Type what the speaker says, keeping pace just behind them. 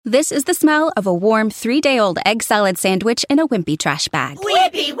This is the smell of a warm 3-day-old egg salad sandwich in a wimpy trash bag.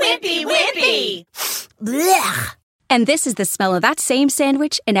 Wimpy, wimpy, wimpy! Blech! And this is the smell of that same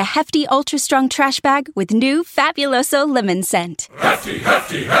sandwich in a hefty, ultra-strong trash bag with new Fabuloso lemon scent. Hefty,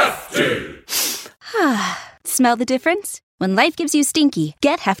 hefty, hefty! Smell the difference? When life gives you stinky,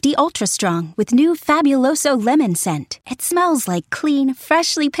 get Hefty Ultra Strong with new Fabuloso lemon scent. It smells like clean,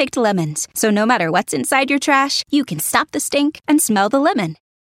 freshly picked lemons. So no matter what's inside your trash, you can stop the stink and smell the lemon.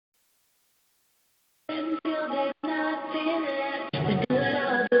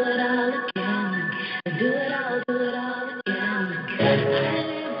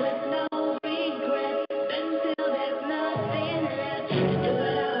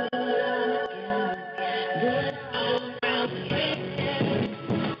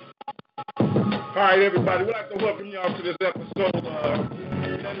 All right, everybody, we'd like to welcome y'all to this episode of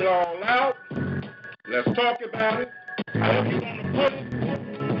Let It All Out. Let's talk about it. However you want to put it,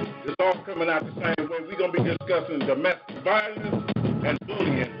 it's all coming out the same way. We're going to be discussing domestic violence and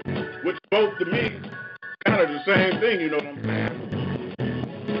bullying, which both to me kind of the same thing, you know what I'm saying?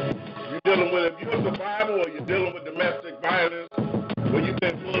 You're dealing with, if you're a survivor or you're dealing with domestic violence or you've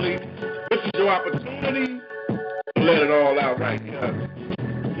been bullied, this is your opportunity to let it all out right here.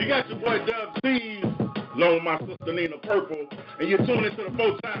 You got your boy Dub C, along with my sister Nina Purple, and you're tuning into the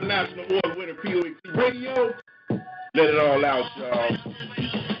 4-time National Award-winning P.O.E.T. Radio. Let it all out, y'all.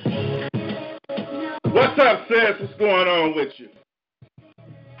 What's up, Sis? What's going on with you?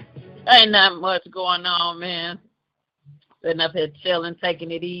 Ain't not much going on, man. Sitting up here chilling, taking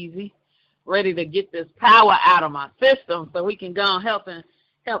it easy, ready to get this power out of my system so we can go and help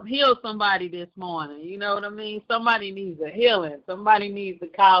heal somebody this morning. You know what I mean? Somebody needs a healing. Somebody needs to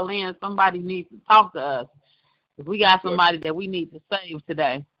call in. Somebody needs to talk to us. We got somebody that we need to save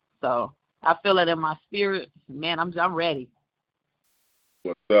today. So I feel it in my spirit. Man, I'm ready.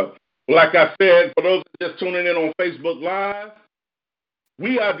 What's up? Well, like I said, for those just tuning in on Facebook Live,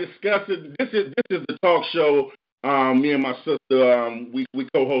 we are discussing, this is the talk show. Me and my sister, we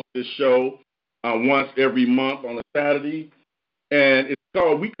co-host this show once every month on a Saturday. And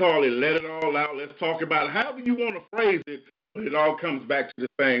we call it Let It All Out. Let's talk about it. However you want to phrase it, but it all comes back to the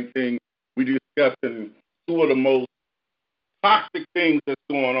same thing. We discussing two of the most toxic things that's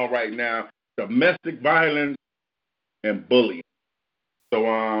going on right now, domestic violence and bullying. So,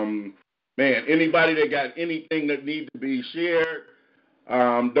 man, anybody that got anything that needs to be shared,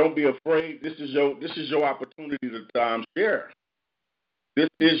 don't be afraid. This is your opportunity to share. This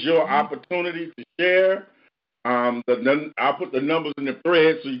is your opportunity to share. I'll put the numbers in the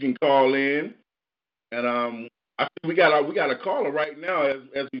thread so you can call in. And I think we got a caller right now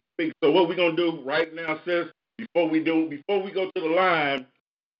as we speak. So what we're gonna do right now, sis, before we go to the line,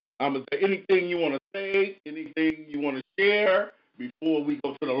 is there anything you want to say, anything you want to share before we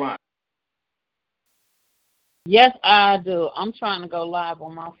go to the line? Yes, I do. I'm trying to go live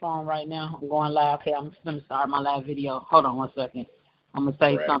on my phone right now. I'm going live. Okay, I'm going to start my live video. Hold on 1 second. I'm going to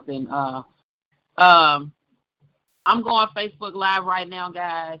say something. I'm going Facebook Live right now,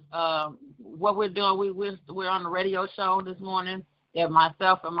 guys. What we're doing, we're on the radio show this morning. Yeah,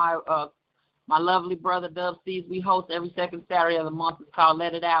 myself and my lovely brother Dub C's. We host every second Saturday of the month. It's called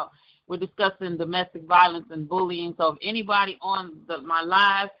Let It Out. We're discussing domestic violence and bullying. So if anybody on my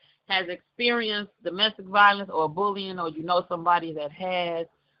live has experienced domestic violence or bullying, or you know somebody that has,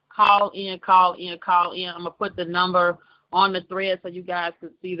 call in. I'm going to put the number on the thread so you guys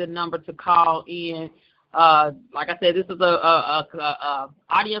can see the number to call in. Like I said, this is a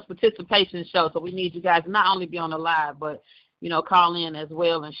audience participation show, so we need you guys to not only be on the live, but, you know, call in as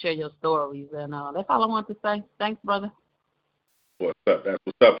well and share your stories. And that's all I want to say. Thanks, brother. What's up? That's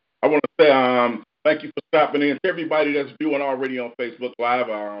what's up. I want to say thank you for stopping in. To everybody that's viewing already on Facebook Live,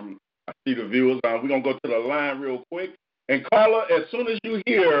 I see the viewers. We're going to go to the line real quick. And caller, as soon as you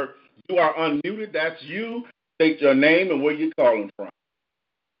hear you are unmuted, that's you. State your name and where you're calling from.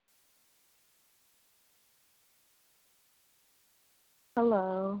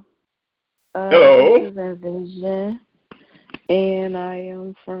 Hello. Hello. This is Envision, and I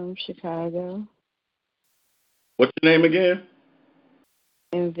am from Chicago. What's your name again?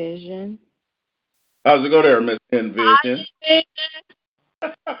 Envision. How's it go there, Miss Envision?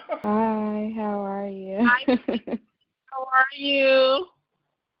 Hi, how are you? Hi. How are you?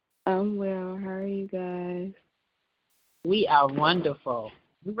 I'm well. How are you guys? We are wonderful.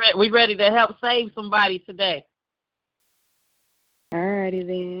 We ready to help save somebody today. Alrighty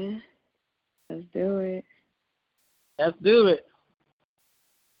then. Let's do it. Let's do it.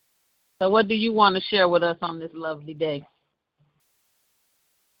 So what do you want to share with us on this lovely day?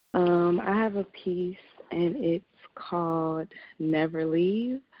 I have a piece, and it's called Never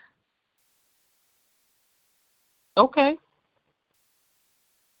Leave Okay.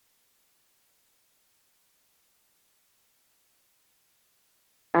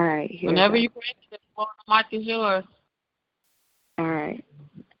 All right, here Whenever it you're ready, the mic is yours. All right.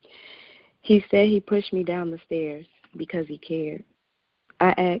 He said he pushed me down the stairs because he cared.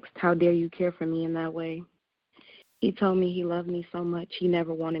 I asked, how dare you care for me in that way? He told me he loved me so much he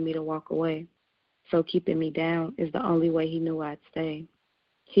never wanted me to walk away. So keeping me down is the only way he knew I'd stay.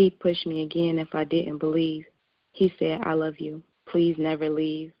 He'd push me again if I didn't believe. He said, I love you. Please never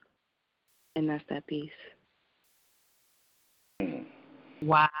leave. And that's that piece.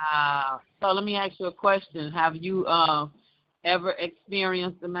 Wow. So let me ask you a question. Have you ever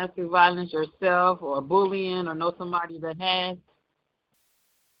experienced domestic violence yourself or bullying or know somebody that has?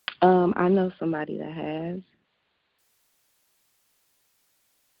 I know somebody that has.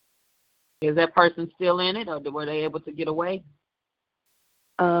 Is that person still in it or were they able to get away?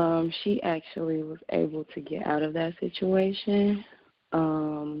 She actually was able to get out of that situation.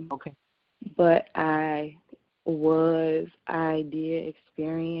 Okay. But I did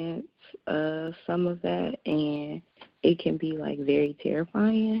experience some of that, and it can be like very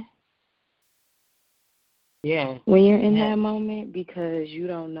terrifying. Yeah. When you're in that moment, because you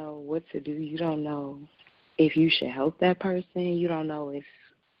don't know what to do, you don't know if you should help that person, you don't know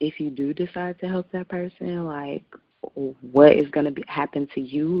if you do decide to help that person, like what is going to happen to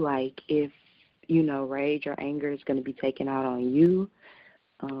you, like if rage or anger is going to be taken out on you.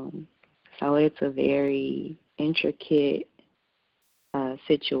 So it's a very intricate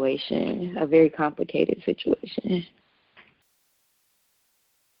situation, a very complicated situation.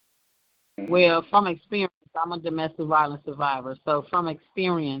 Well, from experience, I'm a domestic violence survivor. So from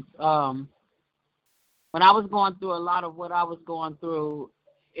experience, when I was going through a lot of what I was going through,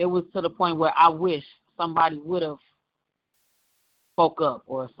 it was to the point where I wish somebody would have spoke up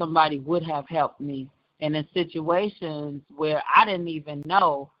or somebody would have helped me. And in situations where I didn't even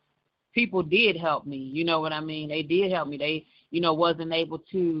know, people did help me. You know what I mean? They did help me. They, wasn't able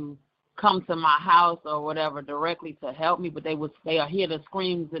to come to my house or whatever directly to help me, but they are hear the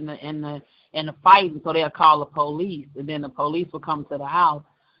screams and the fighting, so they'll call the police, and then the police will come to the house,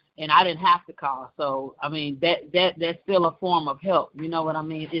 and I didn't have to call. So I mean that's still a form of help. You know what I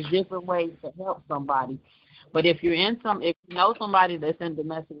mean? It's different ways to help somebody. But if you know somebody that's in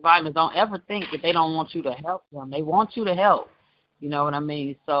domestic violence, don't ever think that they don't want you to help them. They want you to help. You know what I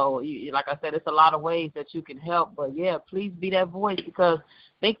mean? So, like I said, it's a lot of ways that you can help. But, yeah, please be that voice, because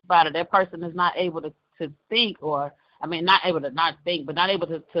think about it. That person is not able to think, or, not able to not think, but not able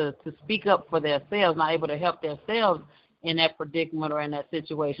to speak up for themselves, not able to help themselves in that predicament or in that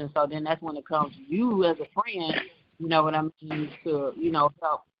situation. So then that's when it comes to you as a friend, you know what I mean, to,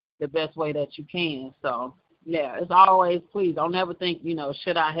 help the best way that you can. So, yeah, it's always, please don't ever think,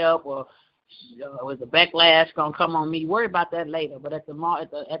 should I help, or was the backlash gonna come on me? Worry about that later. But at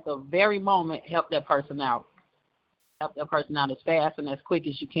the very moment, help that person out. Help that person out as fast and as quick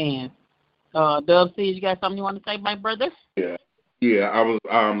as you can. Dub C, you got something you want to say, my brother? Yeah.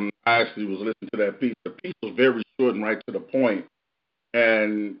 I actually was listening to that piece. The piece was very short and right to the point,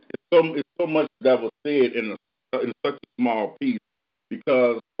 and it's so much that was said in such a small piece.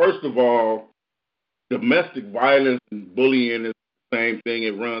 Because first of all, domestic violence and bullying is the same thing.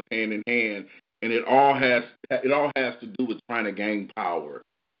 It runs hand in hand, and it all has to do with trying to gain power,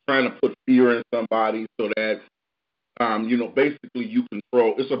 trying to put fear in somebody so that basically you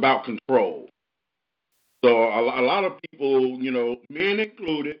control. It's about control. So a lot of people, men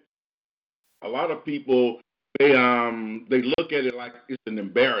included, a lot of people they look at it like it's an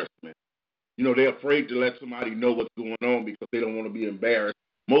embarrassment. They're afraid to let somebody know what's going on because they don't want to be embarrassed.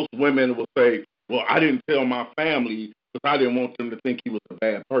 Most women will say, well, I didn't tell my family because I didn't want them to think he was a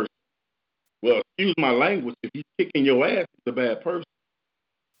bad person. Well, excuse my language, if he's kicking your ass, he's a bad person.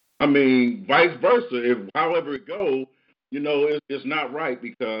 I mean, vice versa. If however it goes, it's not right,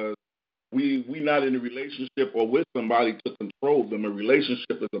 because we not in a relationship or with somebody to control them. A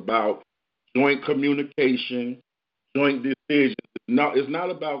relationship is about joint communication, joint decisions. It's not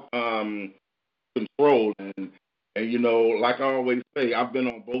about control. And like I always say, I've been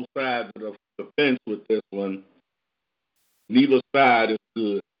on both sides of the fence with this one. Neither side is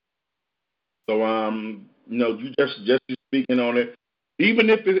good. So you just you speaking on it, even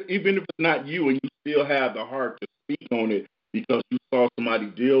if it's not you, and you still have the heart to speak on it because you saw somebody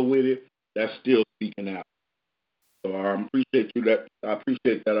deal with it, that's still speaking out. So I appreciate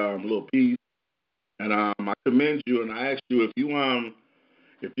that little piece, and I commend you, and I ask you if you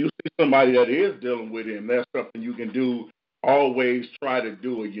see somebody that is dealing with it, and that's something you can do, always try to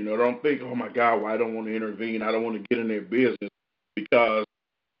do it. Don't think, oh my God, well, I don't want to intervene, I don't want to get in their business, because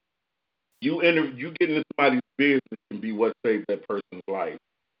You get into somebody's business can be what saves that person's life.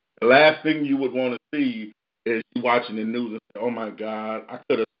 The last thing you would want to see is you watching the news and say, "Oh my God, I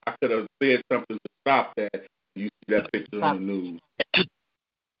could have said something to stop that." You see that picture on the news.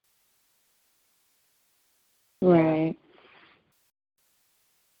 Right.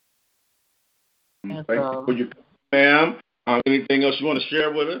 Thank you for your ma'am. Anything else you want to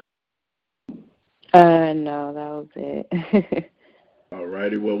share with us? No, that was it. All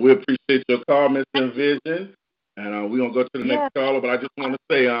righty. Well, we appreciate your call, Mr. Envision. And we're going to go to the next caller. But I just want to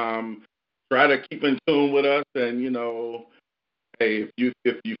say, try to keep in tune with us. And, hey,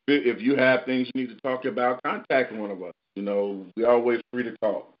 if you have things you need to talk about, contact one of us. We're always free to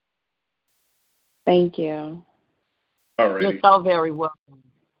talk. Thank you. All righty. You're so very welcome.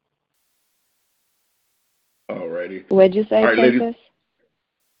 All righty. What'd you say, Princess?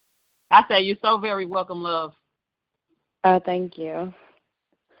 I say you're so very welcome, love. Thank you.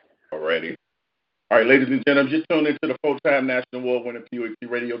 All righty. All right, ladies and gentlemen, just tuned into the full-time national award-winning P.O.E.T.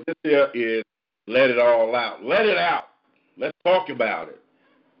 Radio. This here is Let It All Out. Let it out. Let's talk about it.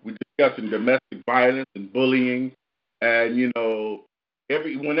 We're discussing domestic violence and bullying. And,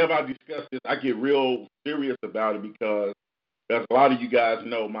 whenever I discuss this, I get real serious about it because, as a lot of you guys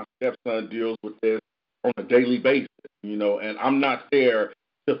know, my stepson deals with this on a daily basis, and I'm not there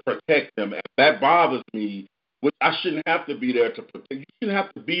to protect them. And that bothers me, which I shouldn't have to be there to protect. You shouldn't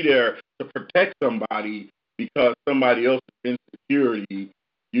have to be there to protect somebody because somebody else's insecurity,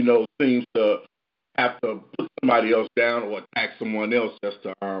 seems to have to put somebody else down or attack someone else just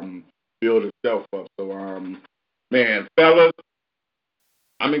to build itself up. So, man, fellas,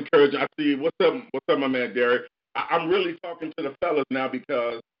 I'm encouraged. I see. What's up, my man Derek? I'm really talking to the fellas now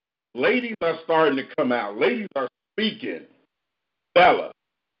because ladies are starting to come out. Ladies are speaking. Fellas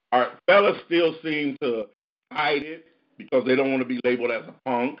still seem to hide it because they don't want to be labeled as a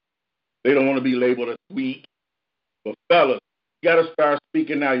punk. They don't want to be labeled as weak. But fellas, you got to start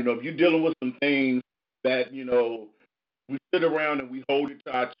speaking now. If you're dealing with some things that, we sit around and we hold it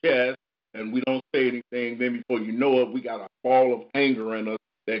to our chest and we don't say anything, then before you know it, we got a ball of anger in us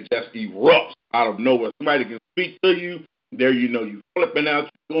that just erupts out of nowhere. Somebody can speak to you, there you flipping out,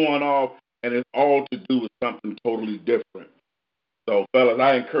 you're going off, and it's all to do with something totally different. So, fellas,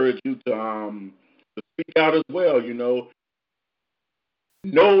 I encourage you to speak out as well.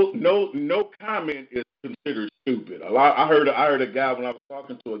 No comment is considered stupid. I heard a guy when I was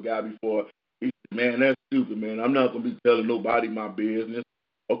talking to a guy before. He said, "Man, that's stupid, man. I'm not gonna be telling nobody my business."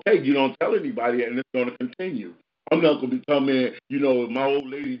 Okay, you don't tell anybody, and it's gonna continue. I'm not gonna be telling, if my old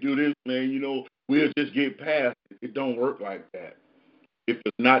lady do this, man, we'll just get past it. It don't work like that. If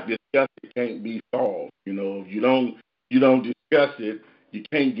it's not discussed, it can't be solved. If you don't discuss it, you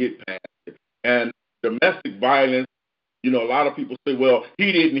can't get past it. And domestic violence, a lot of people say, "Well,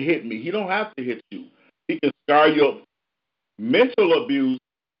 he didn't hit me." He don't have to hit you. He can scar your mental abuse.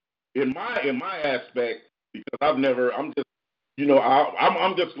 In my aspect, because I'm just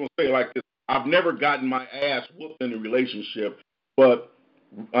gonna say it like this. I've never gotten my ass whooped in a relationship, but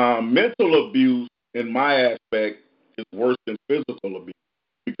mental abuse in my aspect is worse than physical abuse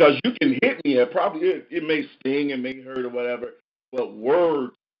because you can hit me and probably it may sting, it may hurt or whatever, but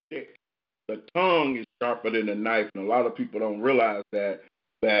words stick. The tongue is sharper than a knife, and a lot of people don't realize that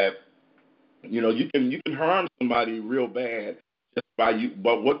you can harm somebody real bad just by you,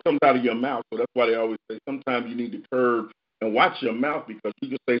 but what comes out of your mouth. So that's why they always say sometimes you need to curb and watch your mouth because you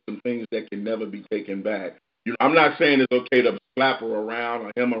can say some things that can never be taken back. I'm not saying it's okay to slap her around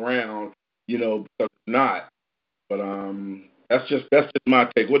or him around, because it's not. But that's just my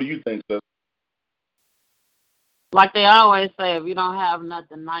take. What do you think, sis? Like they always say, if you don't have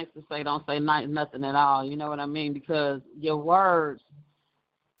nothing nice to say, don't say nothing at all. You know what I mean? Because your words,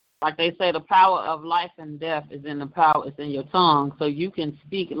 like they say, the power of life and death is in your tongue. So you can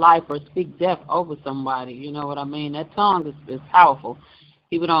speak life or speak death over somebody. You know what I mean? That tongue is powerful.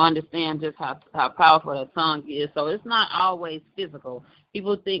 People don't understand just how powerful that tongue is. So it's not always physical.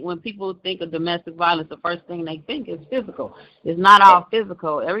 When people think of domestic violence, the first thing they think is physical. It's not all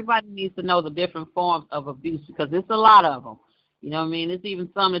physical. Everybody needs to know the different forms of abuse because it's a lot of them. You know what I mean? It's even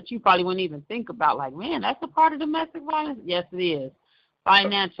some that you probably wouldn't even think about, like, man, that's a part of domestic violence? Yes, it is.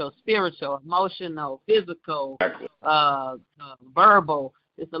 Financial, spiritual, emotional, physical, verbal.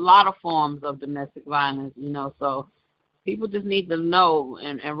 It's a lot of forms of domestic violence, so people just need to know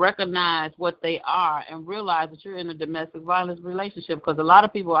and recognize what they are and realize that you're in a domestic violence relationship because a lot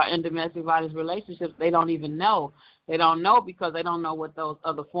of people are in domestic violence relationships. They don't even know. They don't know because they don't know what those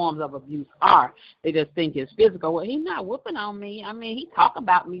other forms of abuse are. They just think it's physical. Well, he's not whooping on me. I mean, he talk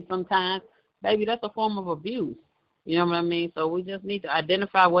about me sometimes. Baby, that's a form of abuse. You know what I mean? So we just need to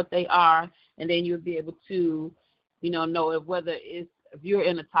identify what they are, and then you'll be able to, know if you're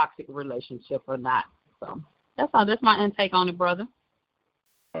in a toxic relationship or not. So that's all. That's my intake on it, brother.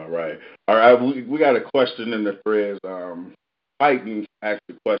 All right. All right. We got a question in the threads. Titan asked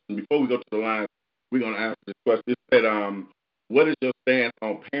the question. Before we go to the line, we're going to answer this question. It said, what is your stance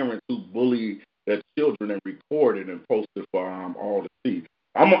on parents who bully their children and record it and post it for all to see?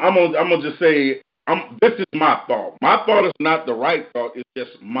 I'm gonna just say, this is my thought. My thought is not the right thought. It's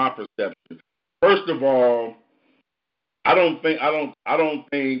just my perception. First of all, I don't think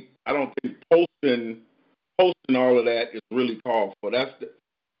posting all of that is really called for.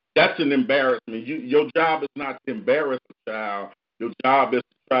 That's an embarrassment. Your job is not to embarrass a child. Your job is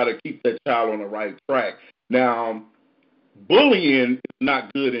to try to keep that child on the right track. Now, bullying is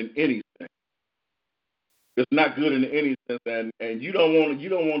not good in any sense. It's not good in any sense, and you don't want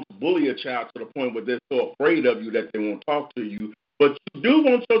to bully a child to the point where they're so afraid of you that they won't talk to you. But you do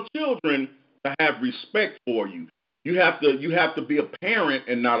want your children to have respect for you. You have to be a parent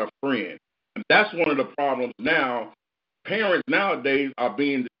and not a friend. And that's one of the problems now. Parents nowadays are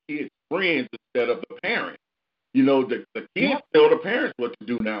being the kids' friends instead of the parents. The kids tell the parents what to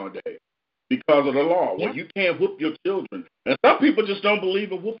do nowadays because of the law. Well, you can't whoop your children. And some people just don't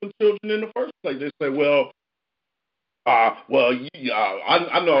believe in whooping children in the first place. They say, I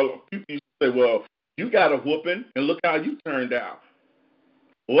know people used to say, well, you got a whooping, and look how you turned out.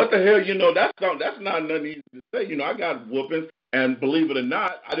 Well, what the hell, that's not nothing easy to say. I got whoopings, and believe it or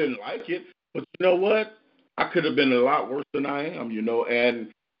not, I didn't like it. But you know what? I could have been a lot worse than I am,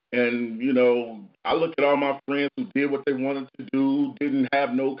 and I look at all my friends who did what they wanted to do, didn't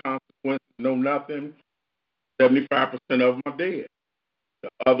have no consequences, no nothing. 75% of them are dead. The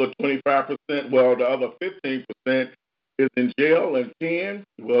other 25%, the other 15% is in jail, and 10,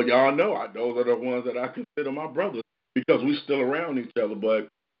 well, y'all know, those are the ones that I consider my brothers because we still around each other. But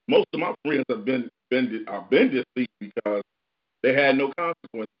most of my friends have been deceased because they had no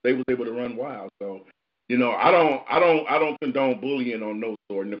consequences. They was able to run wild. So, I don't condone bullying on no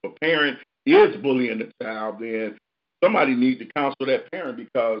sort. And if a parent is bullying the child, then somebody needs to counsel that parent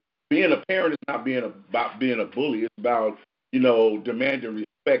because being a parent is not about being a bully. It's about demanding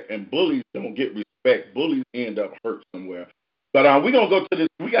respect. And bullies don't get respect. Bullies end up hurt somewhere. But we're gonna go to this.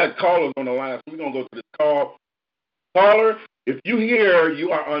 We got callers on the line, so we're gonna go to this call. Caller, if you hear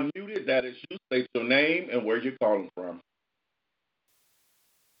you are unmuted, that is you. State your name and where you're calling from.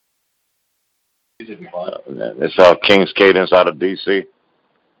 It's King's Cadence out of D.C.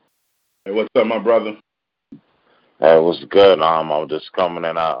 Hey, what's up, my brother? Hey, it was good. I was just coming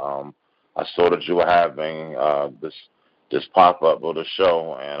in. I saw that you were having this pop up of the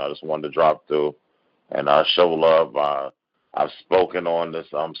show, and I just wanted to drop through and show love. I've spoken on this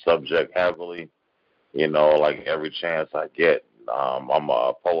subject heavily. Like every chance I get. I'm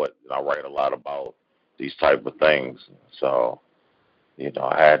a poet, and I write a lot about these type of things. So,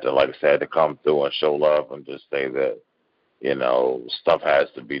 I had to, like I said, to come through and show love and just say that, stuff has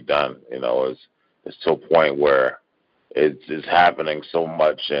to be done. It's to a point where it's happening so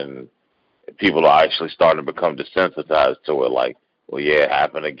much, and people are actually starting to become desensitized to it. Like, well, yeah, it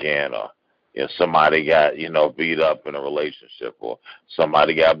happened again, or somebody got beat up in a relationship, or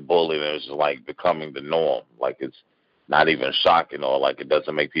somebody got bullied, and it's just like becoming the norm. Like it's not even shocking, or like it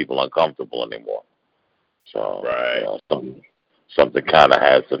doesn't make people uncomfortable anymore. So, right. Something kind of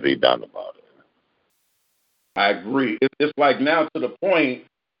has to be done about it. I agree. It's like now to the point,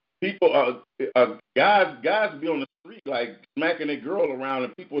 people, guys be on the street like smacking a girl around,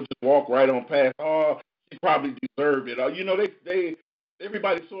 and people just walk right on past. Oh, she probably deserved it. Or, they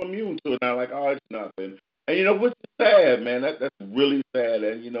everybody's so immune to it now. Like, oh, it's nothing. And which is sad, man. That's really sad.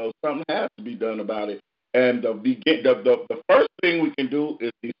 And something has to be done about it. And the first thing we can do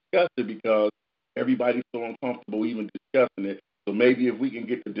is discuss it because everybody's so uncomfortable even discussing it. So maybe if we can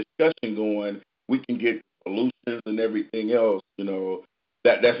get the discussion going, we can get solutions and everything else,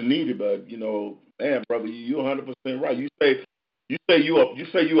 that's needed. But man, brother, you 100% right. You say you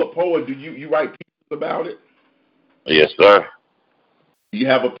a poet. Do you write pieces about it? Yes, sir. Do you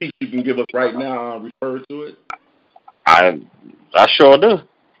have a piece you can give us right now and refer to it? I sure do.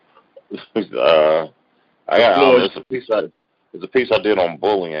 It's a piece I did on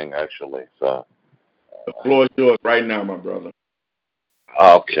bullying, actually. So the floor is yours right now, my brother.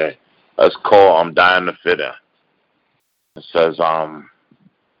 Okay. Let's call I'm Dying to Fit In. It says,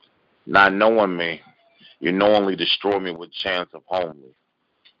 not knowing me, you knowingly destroy me with chance of homely.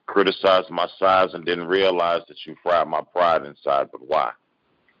 Criticized my size and didn't realize that you fried my pride inside, but why?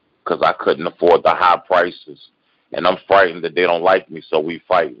 Because I couldn't afford the high prices. And I'm frightened that they don't like me, so we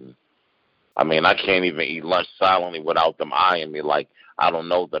fighting. I mean, I can't even eat lunch silently without them eyeing me like I don't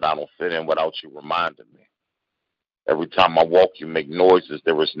know that I don't fit in without you reminding me. Every time I walk, you make noises.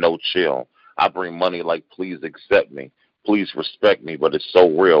 There is no chill. I bring money like, please accept me. Please respect me, but it's so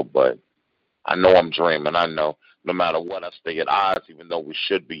real. But I know I'm dreaming. I know no matter what, I stay at odds, even though we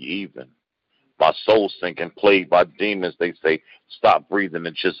should be even. My soul's sinking, plagued by demons. They say, stop breathing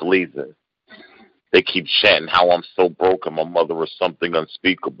and just leave it. They keep chanting how I'm so broken. My mother is something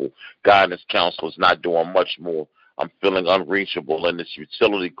unspeakable. Guidance counselor's not doing much more. I'm feeling unreachable in this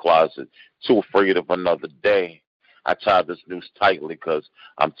utility closet, too afraid of another day. I tied this noose tightly because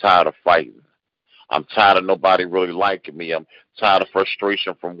I'm tired of fighting. I'm tired of nobody really liking me. I'm tired of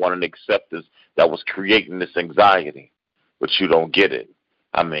frustration from wanting acceptance that was creating this anxiety. But you don't get it.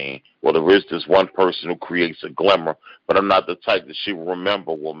 I mean, well, there is this one person who creates a glimmer, but I'm not the type that she will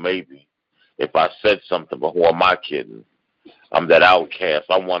remember. Well, maybe if I said something, but who am I kidding? I'm that outcast.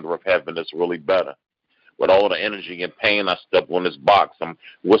 I wonder if heaven is really better. With all the energy and pain I step on this box, I'm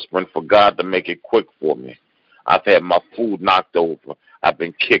whispering for God to make it quick for me. I've had my food knocked over. I've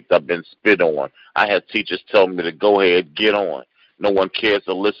been kicked. I've been spit on. I had teachers tell me to go ahead, get on. No one cares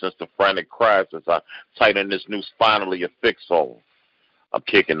or listens to frantic cries as I tighten this noose, finally a fix all. I'm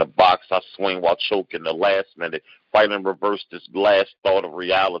kicking the box. I swing while choking the last minute, fighting to reverse this last thought of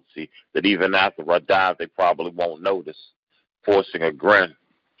reality that even after I die, they probably won't notice. Forcing a grin.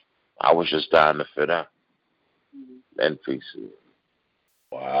 I was just dying to fit out. NPC.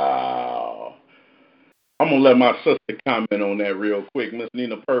 Wow. I'm going to let my sister comment on that real quick. Miss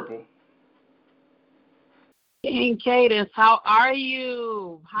Nina Purple. King Cadence, how are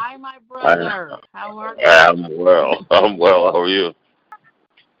you? Hi, my brother. How are you? I'm well. I'm well. How are you?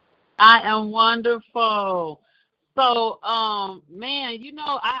 I am wonderful. So, man, you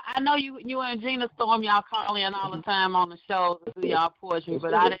know, I know you and Gina Storm, y'all call in all the time on the show to do y'all poetry,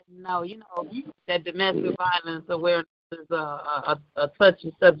 but I didn't know, that domestic violence awareness is a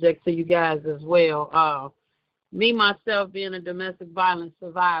touchy subject to you guys as well. Me, myself, being a domestic violence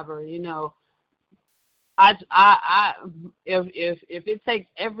survivor, I if it takes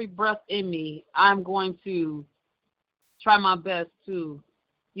every breath in me, I'm going to try my best to,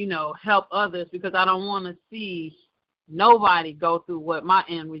 help others, because I don't want to see nobody go through what my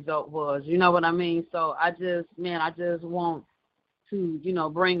end result was. You know what I mean? So I just want to,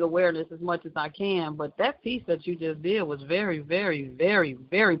 bring awareness as much as I can. But that piece that you just did was very, very, very,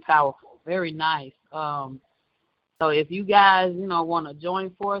 very powerful, very nice. So if you guys, want to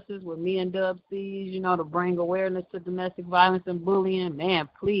join forces with me and Dub C's, to bring awareness to domestic violence and bullying, man,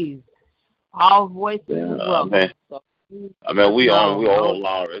 please, all voices is welcome. We all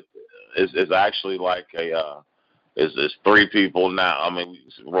are. It's actually like it's three people now. I mean,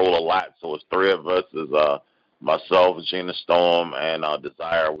 we roll a lot, so it's three of us. Is myself, Gina Storm, and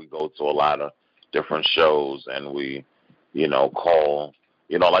Desire. We go to a lot of different shows, and we, call,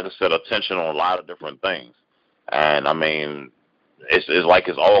 like I said, attention on a lot of different things. And I mean, it's like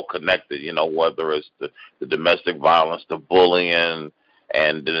it's all connected. Whether it's the domestic violence, the bullying,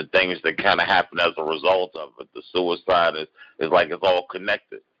 and the things that kind of happen as a result of it. The suicide is like it's all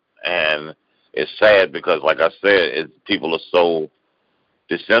connected. And it's sad because, like I said, people are so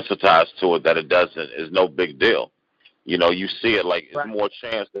desensitized to it that it's no big deal. You see it like it's more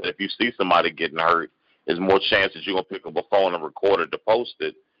chance that if you see somebody getting hurt, there's more chance that you're going to pick up a phone and record it to post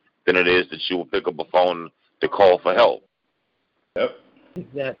it than it is that you will pick up a phone to call for help. Yep.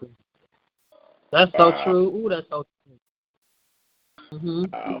 Exactly. That's so true. Ooh, that's so true. Mm-hmm.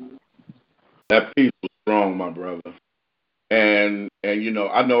 Wow. That piece was strong, my brother. And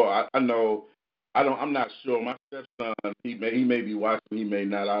I'm not sure. My stepson, he may be watching, he may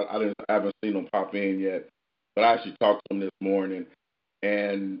not. I haven't seen him pop in yet, but I actually talked to him this morning,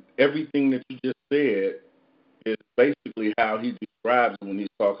 and everything that you just said is basically how he describes it when he's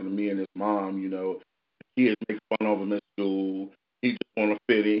talking to me and his mom. Kids make fun of him in school. He just want to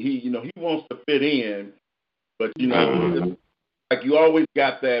fit in. He wants to fit in, but it's like you always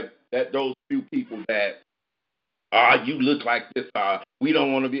got that those few people that you look like this. We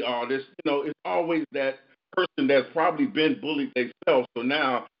don't want to be all this. It's always that person that's probably been bullied themselves. So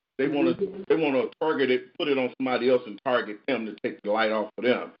now they want to target it, put it on somebody else, and target them to take the light off of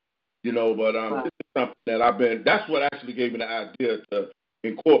them. But this is something that that's what actually gave me the idea to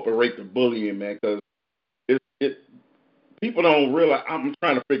incorporate the bullying, man, because people don't realize. I'm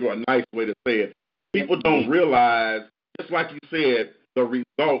trying to figure out a nice way to say it. People don't realize, just like you said, the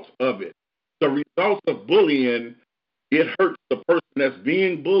results of it. The results of bullying, it hurts the person that's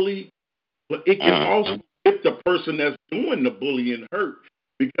being bullied, but it can also get the person that's doing the bullying hurt.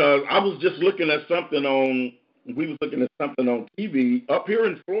 Because I was just looking at something on we was looking at something on TV up here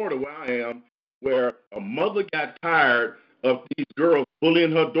in Florida where I am, where a mother got tired of these girls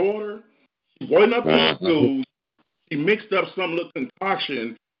bullying her daughter. She went up to the school. She mixed up some little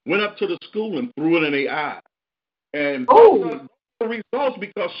concoction, went up to the school and threw it in their eye. And those are the results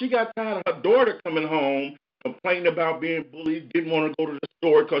because she got tired of her daughter coming home, complaining about being bullied, didn't want to go to the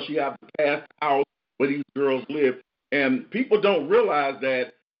store because she had to pass the house where these girls live. And people don't realize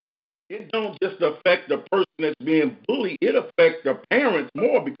that it don't just affect the person that's being bullied, it affects the parents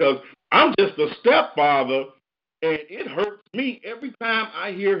more because I'm just a stepfather, and it hurts me every time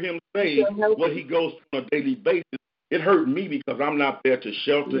I hear him say what he goes through on a daily basis. It hurt me because I'm not there to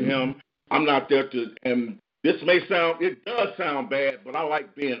shelter him. I'm not there to, and this it does sound bad, but I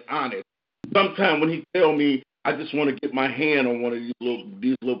like being honest. Sometimes when he tell me, I just want to get my hand on one of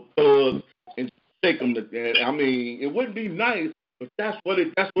these little thugs and shake them to death. I mean, it wouldn't be nice, but that's what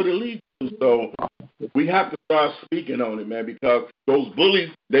it leads to. So we have to start speaking on it, man, because those bullies,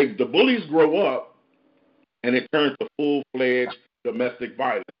 the bullies grow up and it turns to full-fledged domestic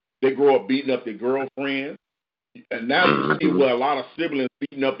violence. They grow up beating up their girlfriends, and now you see where a lot of siblings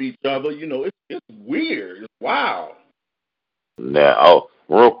beating up each other. You know, it's weird. It's wild. Yeah. Oh,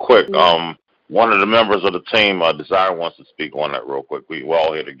 real quick. One of the members of the team, Desire, wants to speak on that real quick. We're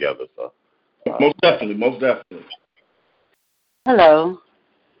all here together, so. Most definitely. Hello.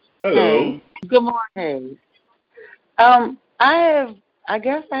 Hello. Hey. Good morning. I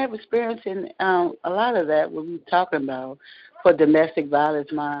guess I have experience in a lot of that what we're talking about for domestic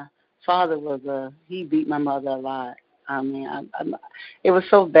violence. My father he beat my mother a lot. I mean, it was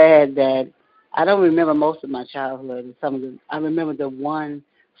so bad that I don't remember most of my childhood. I remember the one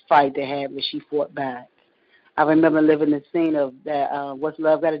fight they had where she fought back. I remember living the scene of that. What's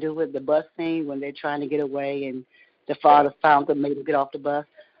love got to do with the bus scene when they're trying to get away and the father found them, made them get off the bus.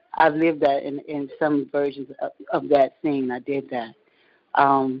 I've lived that in some versions of that scene. I did that.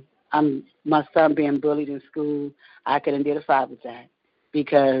 My son being bullied in school, I can identify with that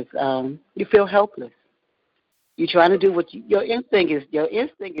because you feel helpless. You're trying to do what your instinct is. Your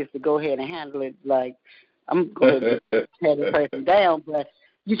instinct is to go ahead and handle it like I'm going to tear the person down, but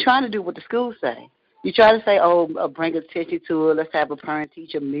you're trying to do what the schools say. You try to say, bring attention to it. Let's have a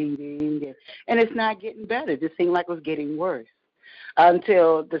parent-teacher meeting, and it's not getting better. It just seemed like it was getting worse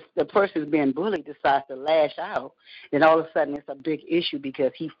until the person being bullied decides to lash out. Then all of a sudden it's a big issue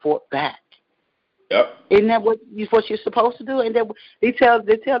because he fought back. Yep. Isn't that what you're supposed to do? And they tell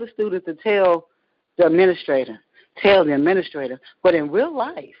the students to tell the administrator. But in real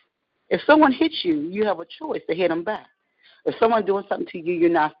life, if someone hits you, you have a choice to hit them back. If someone's doing something to you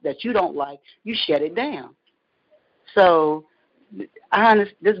that you don't like, you shut it down. So,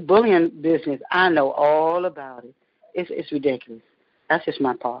 this bullying business, I know all about it. It's ridiculous. That's just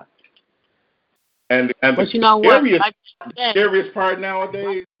my part. And but you know what? The scariest part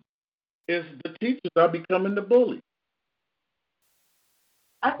nowadays is the teachers are becoming the bullies.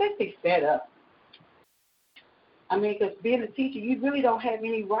 I think they fed up. I mean, because being a teacher, you really don't have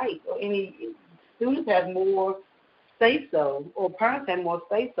any rights or any students have more say-so or parents have more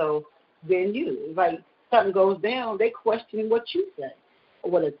say-so than you. Like something goes down, they question what you say.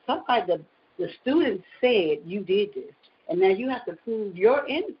 Or whether somebody, the student said you did this, and now you have to prove your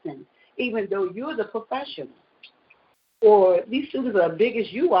innocence, even though you're the professional. Or these students are as big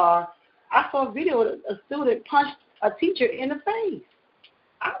as you are. I saw a video of a student punched a teacher in the face.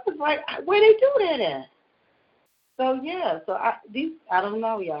 I was like, where they do that at? So yeah, I don't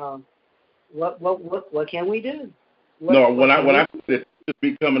know, y'all. What can we do? When I said it's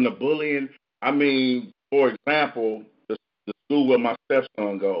becoming a bullying, I mean, for example, the school where my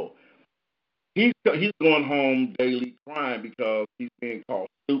stepson goes, he's going home daily crying because he's being called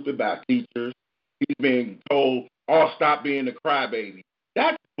stupid by teachers. He's being told, stop being a crybaby.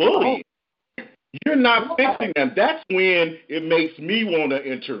 That's bullying. You're not fixing them. That's when it makes me want to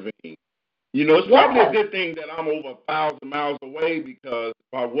intervene. You know, it's probably a good thing that I'm over 1,000 miles away because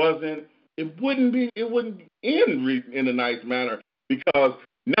if I wasn't, it wouldn't end in a nice manner because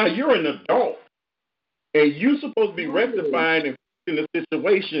now you're an adult and you're supposed to be rectifying and fixing the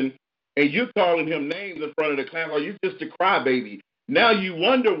situation, and you're calling him names in front of the class, or you're just a crybaby. Now you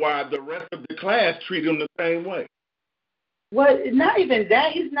wonder why the rest of the class treat him the same way. Well, not even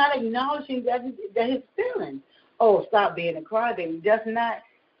that. He's not acknowledging that his feelings. Oh, stop being a crybaby. Does not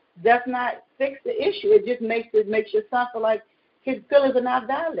fix the issue. It just makes your son feel like his feelings are not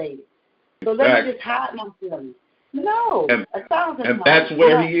validated. So let me just hide my feelings. No, and that's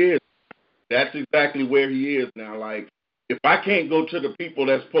where he is. That's exactly where he is now. Like, if I can't go to the people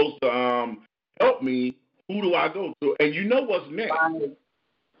that's supposed to help me, who do I go to? And you know what's next?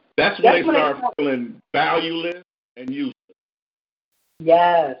 That's when they start feeling valueless and useless.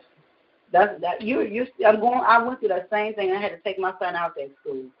 Yes. That's that you I went through that same thing. I had to take my son out that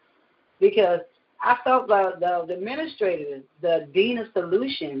school because I felt like the administrator, the dean of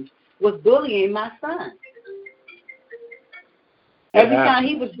solutions, was bullying my son. Every time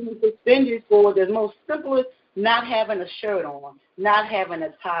he was being suspended for the most simplest, not having a shirt on, not having a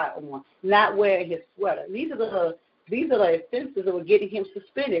tie on, not wearing his sweater. These are the offenses that were getting him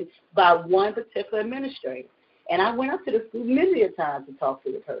suspended by one particular administrator. And I went up to the school many times to talk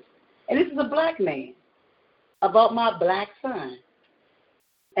to the person. And this is a black man about my black son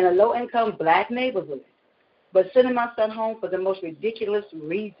in a low-income black neighborhood, but sending my son home for the most ridiculous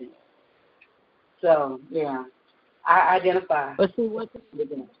reason. So, yeah, I identify. But see, what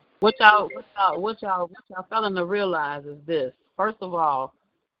y'all failing to realize is this. First of all,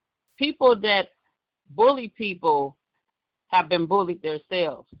 people that bully people have been bullied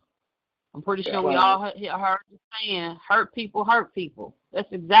themselves. I'm pretty sure we all heard the saying, hurt people hurt people.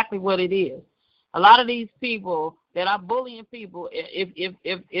 That's exactly what it is. A lot of these people that are bullying people,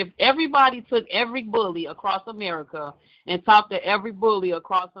 if everybody took every bully across America and talked to every bully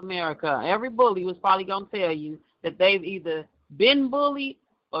across America, every bully was probably going to tell you that they've either been bullied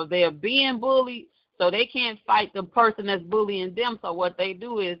or they're being bullied, so they can't fight the person that's bullying them. So what they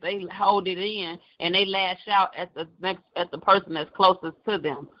do is they hold it in and they lash out at the person that's closest to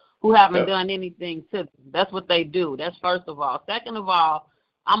them, who haven't done anything to them. That's what they do. That's first of all. Second of all,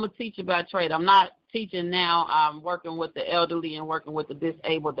 I'm a teacher by trade. I'm not teaching now. I'm working with the elderly and working with the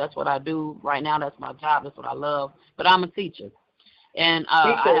disabled. That's what I do right now. That's my job. That's what I love. But I'm a teacher. And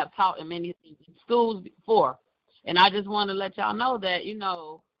I have taught in many schools before. And I just want to let y'all know that, you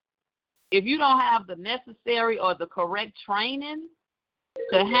know, if you don't have the necessary or the correct training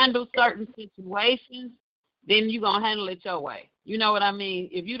to handle certain situations, then you're going to handle it your way. You know what I mean?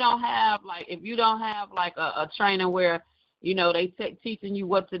 If you don't have a training where, you know, they teaching you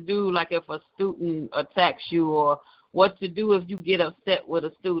what to do, like if a student attacks you, or what to do if you get upset with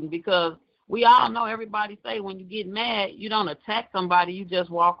a student, because we all know, everybody say when you get mad, you don't attack somebody, you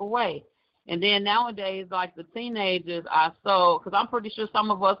just walk away. And then nowadays, like the teenagers are so, because I'm pretty sure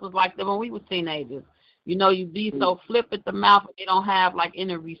some of us was like that when we were teenagers. You know, you be so flip at the mouth, and they don't have like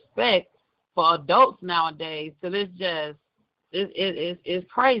any respect for adults nowadays. So it's just, it's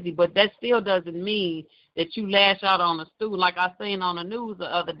crazy. But that still doesn't mean that you lash out on a student. Like I seen on the news the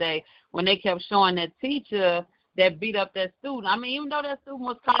other day when they kept showing that teacher that beat up that student. I mean, even though that student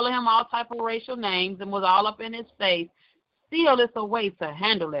was calling him all type of racial names and was all up in his face, still it's a way to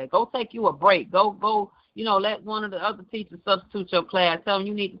handle that. Go take you a break. Go, you know, let one of the other teachers substitute your class. Tell them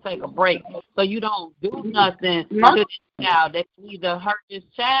you need to take a break so you don't do nothing to this child that can either hurt this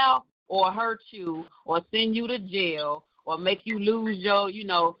child or hurt you or send you to jail or make you lose your, you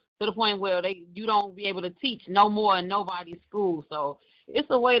know, to the point where you don't be able to teach no more in nobody's school. So it's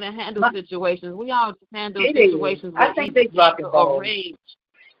a way to handle situations. We all just handle situations I think they dropped the ball. Rage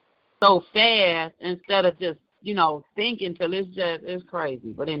so fast instead of just, you know, thinking till it's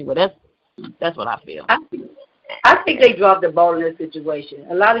crazy. But anyway, that's what I feel. I think they dropped the ball in this situation.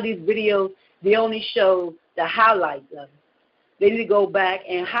 A lot of these videos, they only show the highlights of it. They need to go back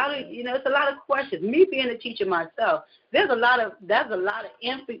and it's a lot of questions. Me being a teacher myself, there's a lot of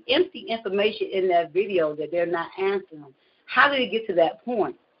empty information in that video that they're not answering. How did it get to that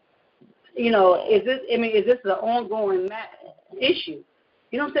point? You know, is this an ongoing issue?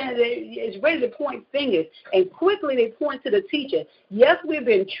 You know what I'm saying? It's ready to point fingers, and quickly they point to the teacher. Yes, we've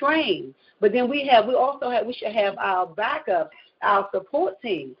been trained, but then we should have our backup, our support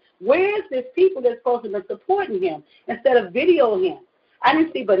team. Where is this people that's supposed to be supporting him instead of videoing him? I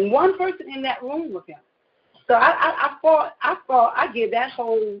didn't see but one person in that room with him. So I give that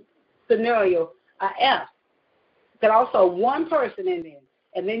whole scenario an F. That also one person in there,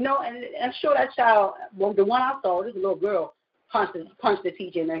 and they know, and I'm sure that child, well, the one I saw, this little girl punched the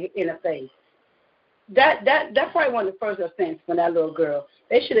teacher in her face. That's probably one of the first offenses for that little girl.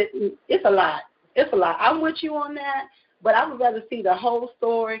 They should have. It's a lot. I'm with you on that. But I would rather see the whole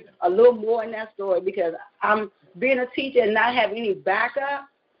story, a little more in that story, because I'm being a teacher and not having any backup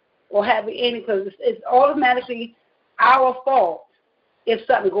or having any, because it's automatically our fault if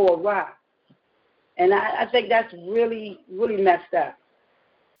something go awry. And I think that's really, really messed up.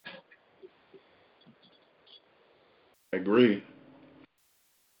 I agree.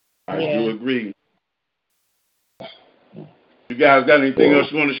 I do agree. You guys got anything else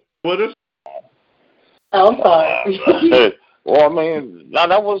you want to share with us? Oh, I'm sorry. Well, I mean,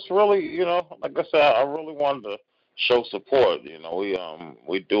 that was really, you know, like I said, I really wanted to show support. You know,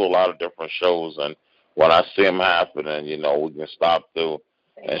 we do a lot of different shows, and when I see them happening, you know, we can stop through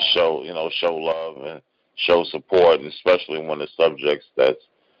and show love and show support, and especially when it's subjects that's,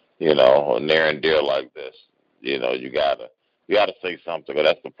 near and dear like this. You gotta say something, because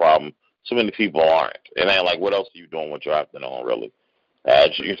that's the problem. So many people aren't. It ain't like, what else are you doing with your afternoon, really?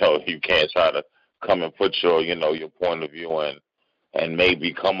 You can't try to come and put your point of view and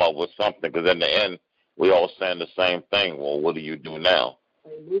maybe come up with something, because in the end, we all saying the same thing. Well, what do you do now?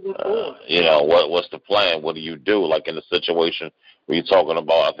 What's the plan? What do you do? Like in the situation where you're talking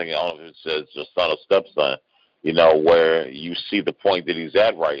about, I think, I don't know if it says your son or stepson, where you see the point that he's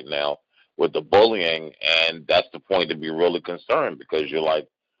at right now with the bullying, and that's the point to be really concerned, because you're like,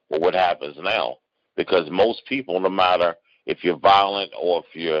 well, what happens now? Because most people, no matter if you're violent or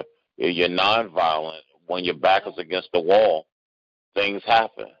if you're non-violent, when your back is against the wall, things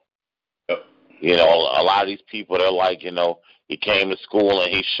happen. A lot of these people, they're like, he came to school and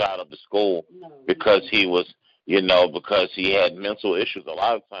he shot up the school because he was, because he had mental issues. A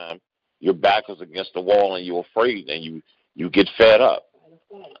lot of times, your back is against the wall and you're afraid, and you get fed up.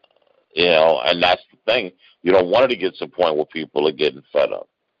 And that's the thing. You don't want it to get to the point where people are getting fed up.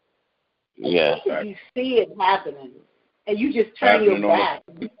 Yeah. You see it happening, and you just turn your back.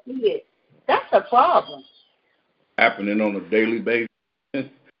 You see it. That's a problem. Happening on a daily basis.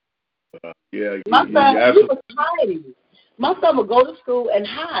 My son, he was hiding. My son would go to school and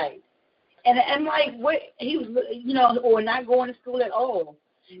hide, and like what he was, or not going to school at all.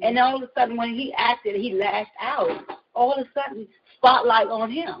 And all of a sudden, when he acted, he lashed out. All of a sudden, spotlight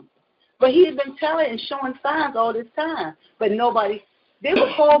on him. But he had been telling and showing signs all this time, but nobody. They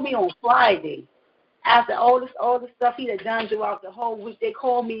would call me on Friday after all the stuff he had done throughout the whole week. They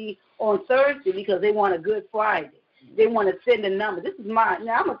called me on Thursday because they want a Good Friday. They want to send a number. This is mine.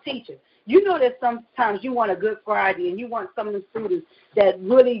 Now, I'm a teacher. You know that sometimes you want a Good Friday and you want some of the students that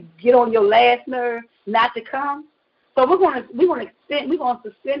really get on your last nerve not to come. So we're going to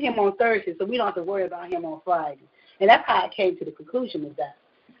suspend him on Thursday, so we don't have to worry about him on Friday. And that's how I came to the conclusion of that.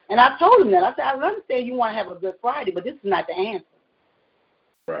 And I told him that. I said, I understand you want to have a Good Friday, but this is not the answer.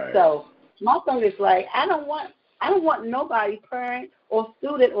 Right. So my thing is like, I don't want nobody, parent or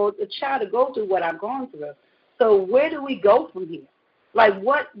student or a child, to go through what I'm going through. So where do we go from here? Like,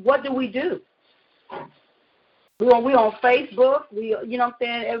 what do we do? We on Facebook. You know what I'm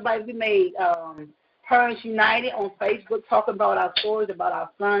saying? Everybody, we made Parents United on Facebook, talking about our stories about our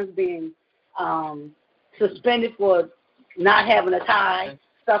sons being suspended for not having a tie,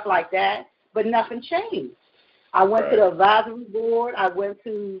 stuff like that. But nothing changed. I went to the advisory board. I went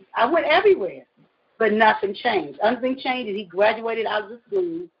everywhere, but nothing changed. Only thing changed is he graduated out of the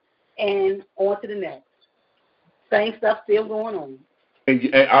school and on to the next. Same stuff still going on.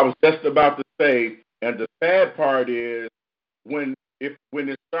 And I was just about to say, and the sad part is when it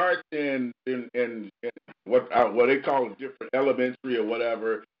starts in what they call different elementary or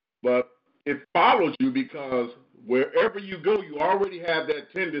whatever, but it follows you, because wherever you go, you already have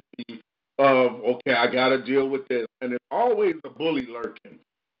that tendency of, okay, I got to deal with this. And it's always a bully lurking.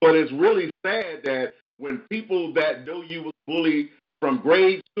 But it's really sad that when people that know you was bullied from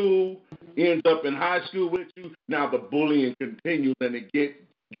grade school ends up in high school with you, now the bullying continues, and it gets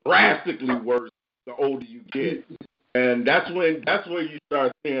drastically worse the older you get. And that's where you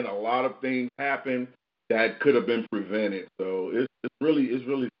start seeing a lot of things happen that could have been prevented. So it's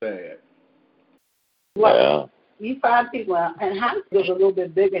really sad. Well, you find people, and high school is a little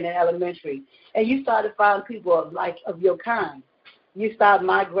bit bigger than elementary, and you start to find people of your kind. You start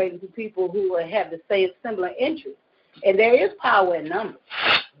migrating to people who have the same similar interests, and there is power in numbers.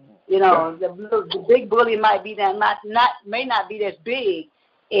 The big bully may not be that big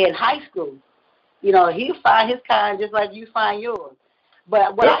in high school. He'll find his kind just like you find yours.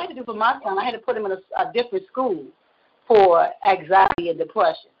 But what I had to do for my son, I had to put him in a different school for anxiety and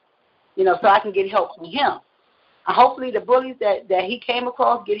depression, so I can get help from him. Hopefully the bullies that he came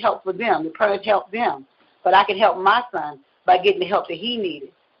across get help for them. The parents help them. But I can help my son by getting the help that he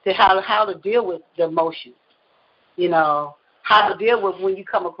needed to how to deal with the emotions. How to deal with when you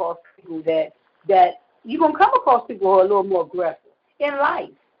come across people that you're going to come across people who are a little more aggressive in life,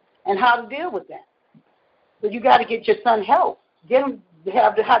 and how to deal with that. But you got to get your son help. Get him to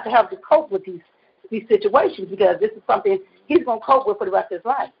have to cope with these situations, because this is something he's going to cope with for the rest of his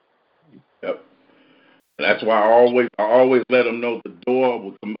life. Yep. That's why I always let them know the door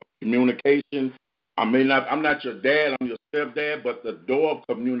with communication. I'm not your dad, I'm your stepdad, but the door of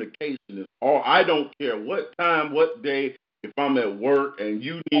communication is all. I don't care what time, what day, if I'm at work and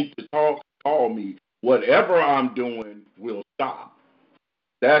you need to talk, call me. Whatever I'm doing will stop.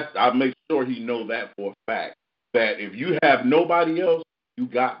 I make sure he knows that for a fact, that if you have nobody else, you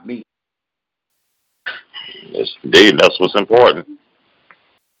got me. Yes, indeed. That's what's important.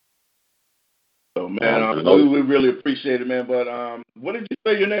 So, man, we really appreciate it, man. But what did you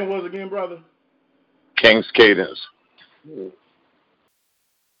say your name was again, brother? King's Cadence.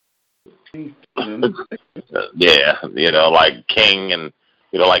 Yeah, like King and,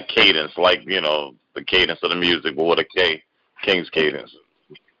 like Cadence, like, the cadence of the music, but with a K. King's Cadence.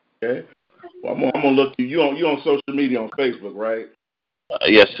 Okay. Well, I'm gonna look you on social media on Facebook, right?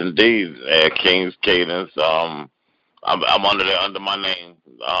 Yes, indeed. King's Cadence. I'm under my name.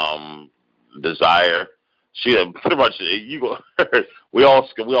 Desire. She pretty much you go. we all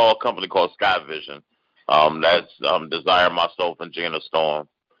a company called Sky Vision. That's Desire, myself, and Gina Storm.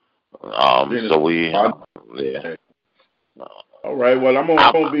 So we yeah. Okay. All right. Well, I'm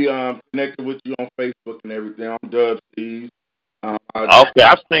gonna be connected with you on Facebook and everything. I'm Dub Steve. Okay,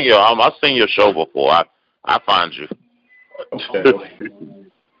 I've seen your show before. I find you. Okay. But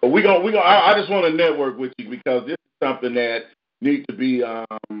I just want to network with you because this is something that needs to be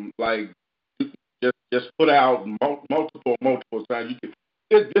like just put out multiple times. You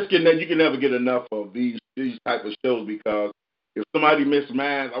can never get enough of these type of shows because if somebody misses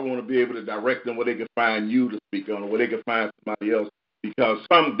mine, I want to be able to direct them where they can find you to speak on, or where they can find somebody else because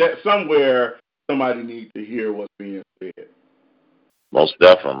somewhere somebody needs to hear what's being said. Most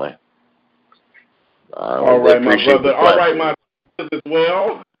definitely. All right, my brother. All right, my sisters as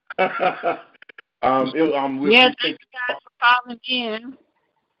well. Thank you guys for calling in.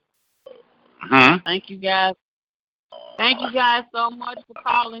 Thank you guys. Thank you guys so much for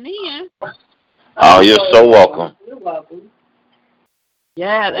calling in. Oh, you're so welcome. You're welcome.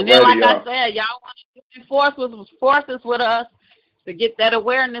 Yeah, and then like I said, y'all want to join forces with us to get that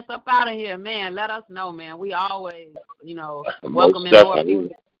awareness up out of here, man. Let us know, man. We always, welcome in more people.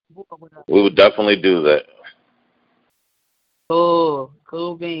 We would definitely do that. Cool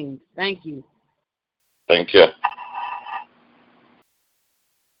beans. Thank you. Thank you.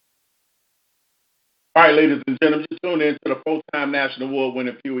 All right, ladies and gentlemen, just tune in to the full-time National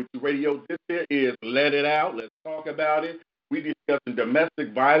Award-winning P.O.E.T. Radio. This here is Let It Out. Let's talk about it. We discussing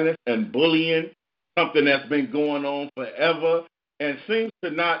domestic violence and bullying, something that's been going on forever and seems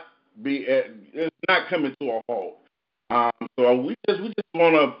to not be. It's not coming to a halt. So we just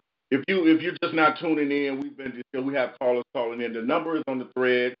want to. If you're just not tuning in, we have callers calling in. The number is on the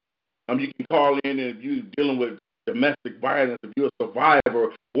thread. You can call in, and if you're dealing with domestic violence, if you're a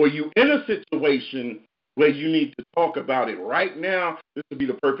survivor, or you in a situation where you need to talk about it right now, this would be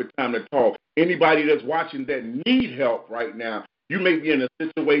the perfect time to talk. Anybody that's watching that need help right now, you may be in a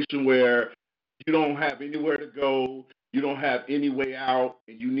situation where you don't have anywhere to go, you don't have any way out,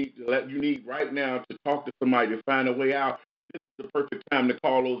 and you need right now to talk to somebody to find a way out. This is the perfect time to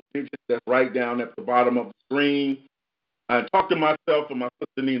call those digits that's right down at the bottom of the screen. Talk to myself and my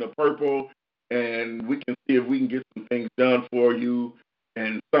sister Nina Purple, and we can see if we can get some things done for you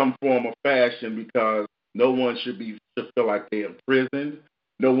in some form or fashion because no one should feel like they're imprisoned.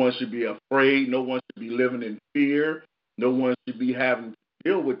 No one should be afraid. No one should be living in fear. No one should be having to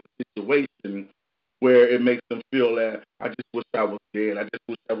deal with the situation where it makes them feel that I just wish I was dead. I just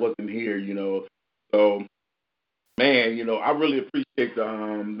wish I wasn't here, So, man, I really appreciate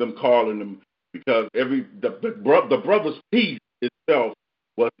them calling them. Because the brother's piece itself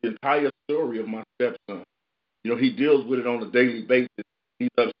was the entire story of my stepson. He deals with it on a daily basis. He's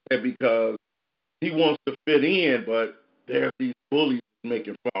upset because he wants to fit in, but there's these bullies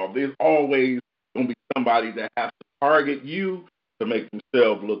making fun of. There's always going to be somebody that has to target you to make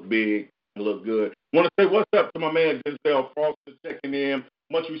themselves look big and look good. I want to say what's up to my man Denzel Foster checking in.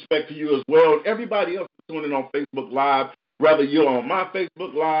 Much respect to you as well. And everybody else is tuning in on Facebook Live, whether you're on my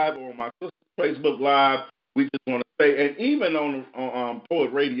Facebook Live or on my sister's Facebook Live, we just want to say, and even on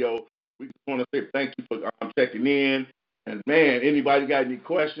P.O.E.T. Radio, we just want to say thank you for checking in. And, man, anybody got any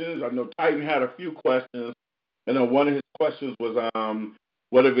questions? I know Titan had a few questions. And one of his questions was,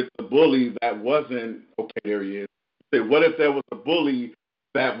 what if it's a bully that wasn't, okay, there he is. He said, what if there was a bully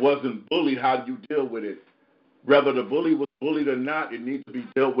that wasn't bullied? How do you deal with it? Whether the bully was bullied or not, it needs to be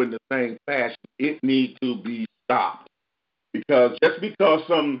dealt with in the same fashion. It needs to be stopped. Because just because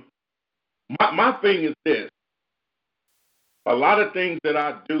my thing is this. A lot of things that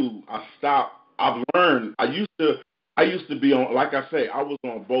I do, I stop. I've learned. I used to be on, like I say, I was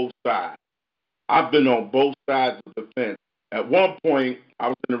on both sides. I've been on both sides of the fence. At one point, I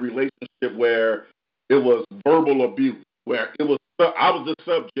was in a relationship where it was verbal abuse, where I was the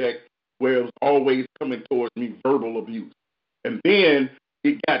subject where it was always coming towards me verbal abuse. And then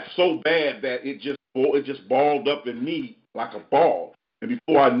it got so bad that it just balled up in me like a ball. And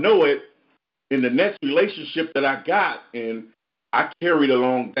before I know it, in the next relationship that I got in, I carried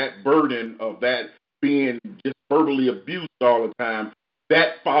along that burden of that being just verbally abused all the time.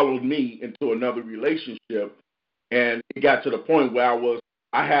 that followed me into another relationship, and it got to the point where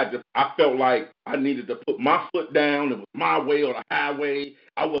I felt like I needed to put my foot down. It was my way or the highway.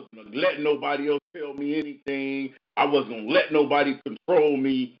 I wasn't going to let nobody else tell me anything. I wasn't going to let nobody control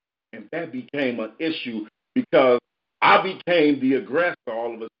me. And that became an issue because I became the aggressor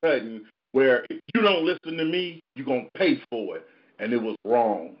all of a sudden, where if you don't listen to me, you're going to pay for it. And it was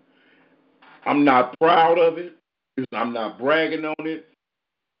wrong. I'm not proud of it. I'm not bragging on it.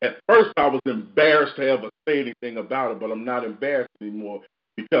 At first, I was embarrassed to ever say anything about it, but I'm not embarrassed anymore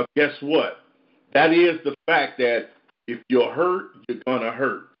because guess what? That is the fact that if you're hurt, you're going to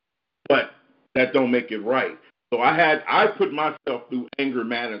hurt. But that don't make it right. So I put myself through anger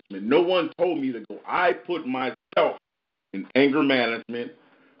management. No one told me to go. I put myself in anger management,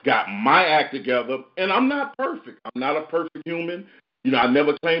 got my act together, and I'm not perfect. I'm not a perfect human. You know, I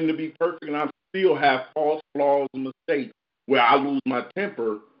never claimed to be perfect, and I still have faults, flaws, and mistakes where I lose my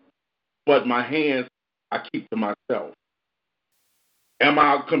temper, but my hands I keep to myself. Am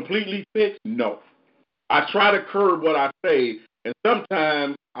I completely fixed? No. I try to curb what I say, and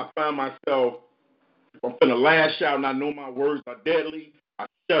sometimes I find myself, if I'm going to lash out and I know my words are deadly, I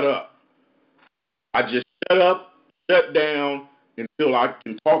shut up. I just shut up, shut down until I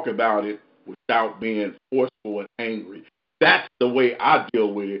can talk about it without being forceful and angry. That's the way I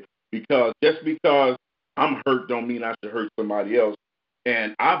deal with it, because just because I'm hurt don't mean I should hurt somebody else.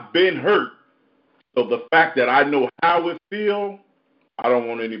 And I've been hurt, so the fact that I know how it feels, I don't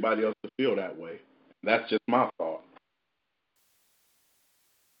want anybody else to feel that way. That's just my thought.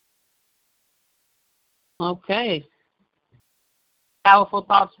 Okay. Powerful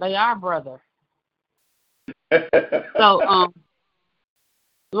thoughts they are, brother. So,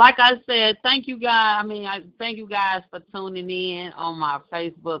 like I said, thank you guys. Thank you guys for tuning in on my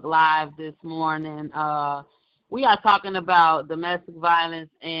Facebook Live this morning. We are talking about domestic violence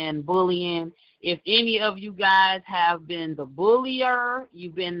and bullying. If any of you guys have been the bullier,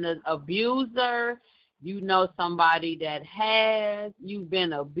 you've been the abuser, you know somebody that has, you've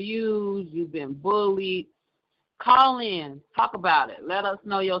been abused, you've been bullied, call in, talk about it. Let us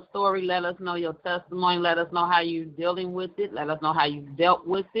know your story. Let us know your testimony. Let us know how you're dealing with it. Let us know how you dealt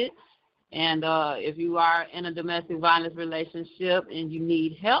with it. And if you are in a domestic violence relationship and you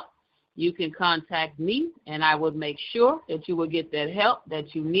need help, you can contact me, and I would make sure that you will get that help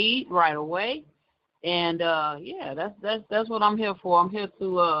that you need right away. And, that's what I'm here for. I'm here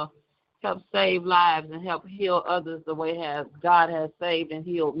to help save lives and help heal others the way God has saved and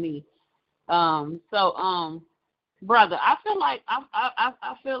healed me. Brother, I feel like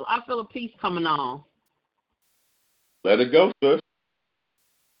I feel a peace coming on. Let it go, sis.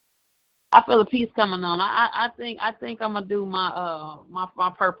 I feel a piece coming on. I think I'm gonna do my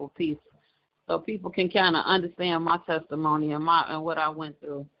my purple piece, so people can kind of understand my testimony and what I went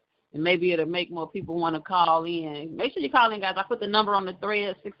through, and maybe it'll make more people want to call in. Make sure you call in, guys. I put the number on the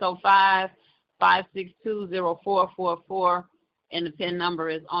thread, 605-562-0444, and the PIN number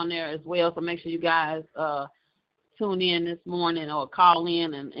is on there as well. So make sure you guys tune in this morning or call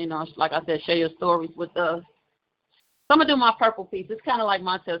in, and like I said, share your stories with us. So I'm gonna do my purple piece. It's kind of like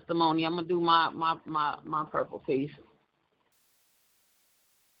my testimony. I'm gonna do my purple piece.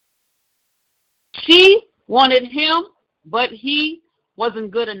 She wanted him, but he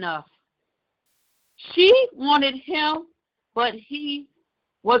wasn't good enough. She wanted him, but he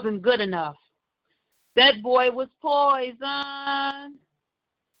wasn't good enough. That boy was poison.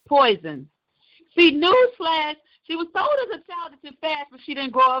 See, newsflash, she was told as a child that she's fast, but she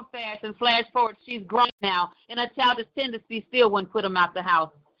didn't grow up fast. And flash forward, she's grown now, and her childish tendency still wouldn't put him out the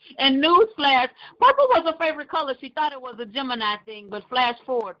house. And newsflash, purple was her favorite color. She thought it was a Gemini thing, but flash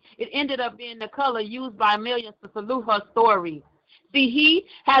forward, it ended up being the color used by millions to salute her story. See, he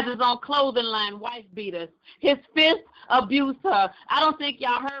has his own clothing line, wife beaters. His fist abused her. I don't think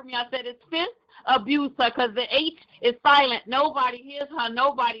y'all heard me. I said his fist abused her because the H is silent. Nobody hears her.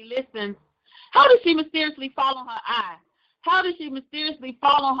 Nobody listens. How did she mysteriously fall on her eye? How did she mysteriously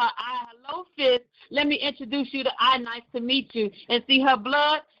fall on her eye? Hello, fist. Let me introduce you to eye. Nice to meet you. And see her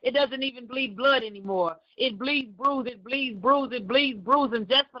blood? It doesn't even bleed blood anymore. It bleeds bruise. It bleeds bruise. It bleeds bruise. And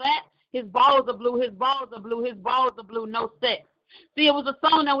just for that, his balls are blue. His balls are blue. His balls are blue. No sex. See, it was a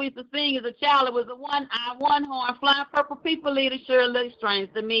song that we used to sing as a child. It was a one eye, one horn, flying purple people leader, sure looks strange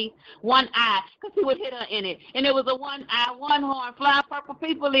to me. One eye, because he would hit her in it. And it was a one eye, one horn, flying purple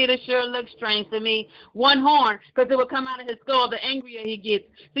people leader, sure looks strange to me. One horn, because it would come out of his skull the angrier he gets.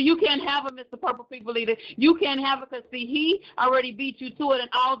 So you can't have her, Mr. Purple People Leader. You can't have her because, see, he already beat you to it. And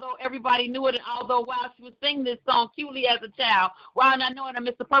although everybody knew it, and although while she was singing this song cutely as a child, while not knowing her,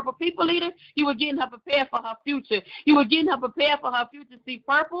 Mr. Purple People Leader, you were getting her prepared for her future. You were getting her prepared for her future. See,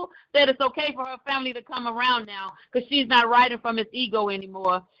 Purple said it's okay for her family to come around now because she's not riding from his ego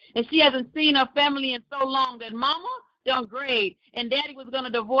anymore. And she hasn't seen her family in so long that Mama done great, and Daddy was going to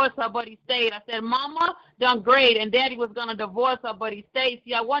divorce her, but he stayed. I said, Mama done great, and Daddy was going to divorce her, but he stayed.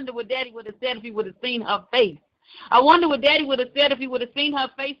 See, I wonder what Daddy would have said if he would have seen her face. I wonder what Daddy would have said if he would have seen her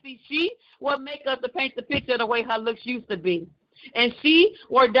face. See, she would make us to paint the picture of the way her looks used to be. And she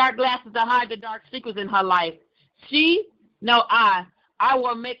wore dark glasses to hide the dark secrets in her life. I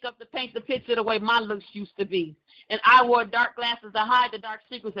wore makeup to paint the picture the way my looks used to be. And I wore dark glasses to hide the dark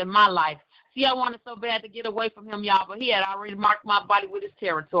secrets in my life. See, I wanted so bad to get away from him, y'all, but he had already marked my body with his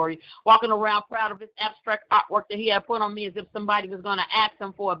territory, walking around proud of his abstract artwork that he had put on me as if somebody was going to ask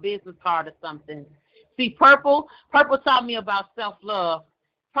him for a business card or something. See, Purple taught me about self-love.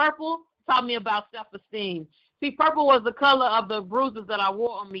 Purple taught me about self-esteem. See, purple was the color of the bruises that I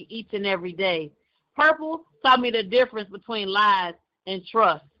wore on me each and every day. Purple taught me the difference between lies and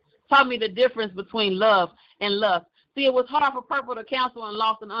trust. Taught me the difference between love and lust. See, it was hard for Purple to counsel and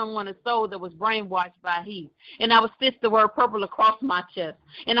lost an unwanted soul that was brainwashed by heat. And I would stitch the word purple across my chest.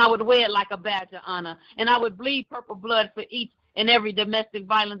 And I would wear it like a badge of honor. And I would bleed purple blood for each and every domestic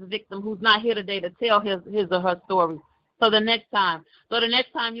violence victim who's not here today to tell his or her story. So the next time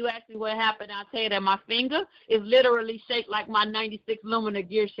you ask me what happened, I'll tell you that my finger is literally shaped like my 96 Lumina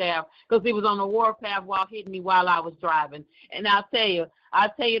gear shaft because he was on the warpath while hitting me while I was driving. And I'll tell you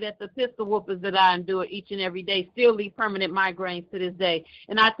that the pistol whoopers that I endure each and every day still leave permanent migraines to this day.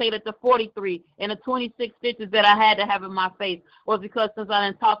 And I'll tell you that the 43 and the 26 stitches that I had to have in my face was because since I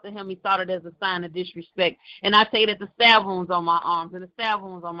didn't talk to him, he saw it as a sign of disrespect. And I'll tell you that the stab wounds on my arms and the stab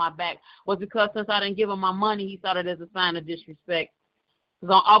wounds on my back was because since I didn't give him my money, he saw it as a sign of disrespect.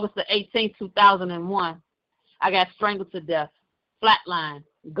 Because on August the 18th, 2001, I got strangled to death, flatline,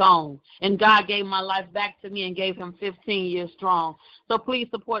 gone. And God gave my life back to me and gave him 15 years strong. So please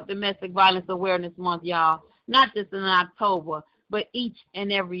support Domestic Violence Awareness Month, y'all. Not just in October, but each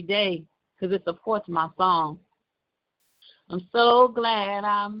and every day because it supports my song. I'm so glad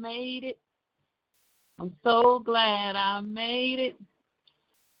I made it. I'm so glad I made it.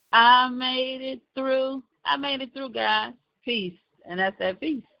 I made it through. I made it through, guys. Peace. And that's that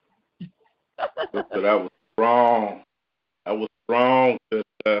peace. That was strong. That was strong,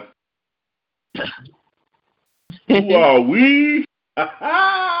 sister. Who are we?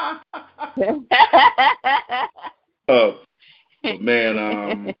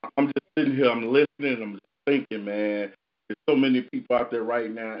 Man, I'm just sitting here, I'm listening, I'm just thinking, man, there's so many people out there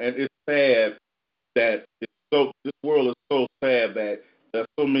right now, and it's sad that this world is so sad that there's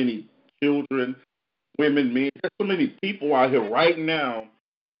so many children, women, men, there's so many people out here right now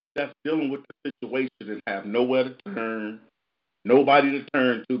that's dealing with the situation and have nowhere to turn, nobody to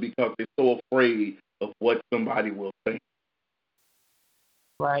turn to because they're so afraid of what somebody will think.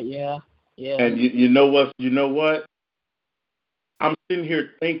 Right, yeah. And you know what? I'm sitting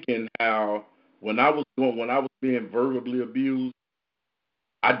here thinking how when I was being verbally abused,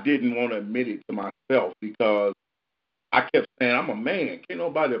 I didn't want to admit it to myself because I kept saying, I'm a man. Can't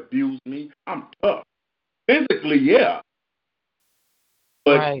nobody abuse me. I'm tough. Physically, yeah.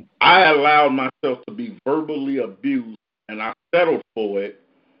 But right. I allowed myself to be verbally abused, and I settled for it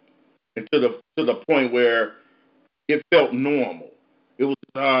and to the point where it felt normal. It was,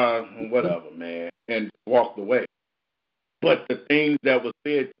 whatever, man, and walked away. But the things that were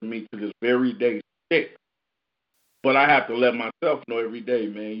said to me to this very day stick. But I have to let myself know every day,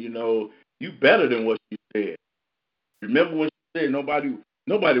 man, you better than what you said. Remember when she said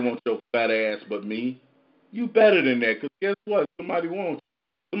nobody wants your fat ass but me? You better than that, because guess what? Somebody wants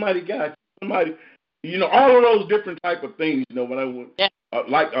you. Somebody got you. Somebody, all of those different type of things, when I went,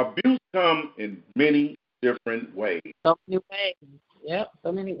 like abuse come in many different ways. So many ways. Yep,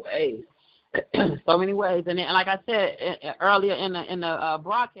 so many ways. So many ways. And like I said earlier in the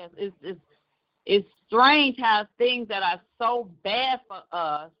broadcast, it's strange how things that are so bad for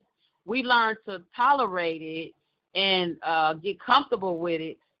us, we learn to tolerate it and get comfortable with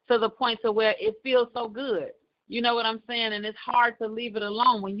it to the point to where it feels so good. You know what I'm saying? And it's hard to leave it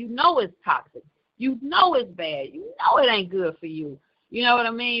alone when you know it's toxic. You know it's bad. You know it ain't good for you. You know what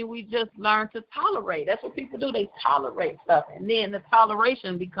I mean? We just learn to tolerate. That's what people do. They tolerate stuff. And then the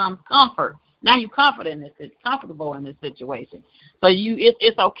toleration becomes comfort. Now you're comfortable in this situation. So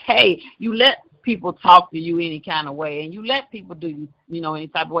it's okay. You let people talk to you any kind of way, and you let people do you, any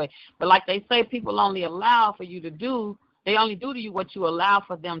type of way. But like they say, people only allow for you to do, they only do to you what you allow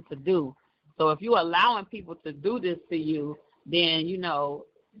for them to do. So if you're allowing people to do this to you, then,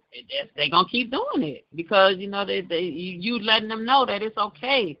 they're going to keep doing it because, you letting them know that it's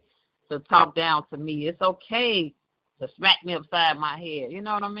okay to talk down to me. It's okay to smack me upside my head. You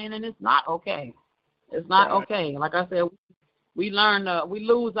know what I mean? And it's not okay. It's not okay. Like I said, we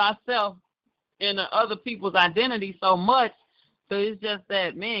lose ourselves in other people's identity so much. So it's just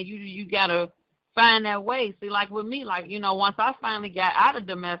that, man, you gotta find that way. See, like with me, like, once I finally got out of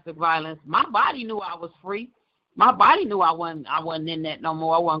domestic violence, my body knew I was free. My body knew I wasn't in that no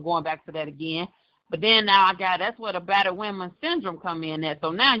more. I wasn't going back to that again. But then now that's where the battered women syndrome come in at.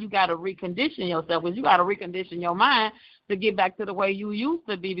 So now you got to recondition yourself, because you got to recondition your mind to get back to the way you used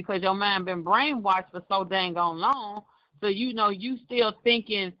to be, because your mind been brainwashed for so dang on long. So, you still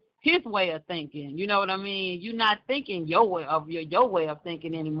thinking his way of thinking. You know what I mean? You're not thinking your way of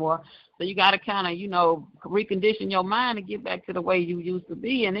thinking anymore. So you got to kind of, recondition your mind to get back to the way you used to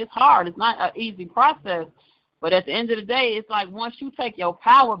be. And it's hard. It's not an easy process. But at the end of the day, it's like once you take your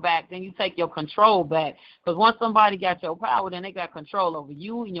power back, then you take your control back. Because once somebody got your power, then they got control over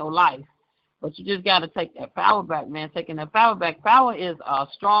you and your life. But you just got to take that power back, man. Taking that power back. Power is a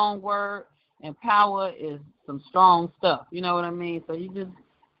strong word, and power is some strong stuff. You know what I mean? So you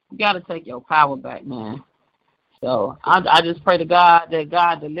got to take your power back, man. So I just pray to God that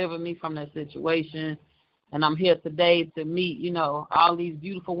God deliver me from that situation. And I'm here today to meet, all these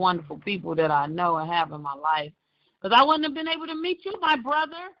beautiful, wonderful people that I know and have in my life. Because I wouldn't have been able to meet you, my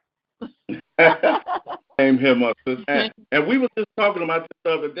brother. Same here, my sister. And we were just talking about this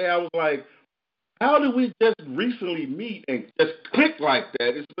the other day. I was like, how did we just recently meet and just click like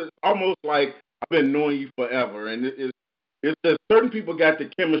that? It's almost like I've been knowing you forever. And it's just certain people got the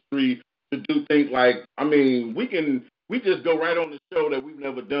chemistry to do things like, we just go right on the show that we've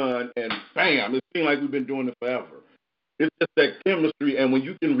never done, and bam, it seems like we've been doing it forever. It's just that chemistry, and when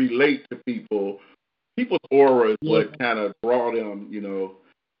you can relate to people's aura is what kind of draw them,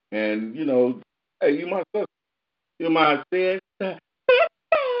 And, hey, you my sister, you my sister.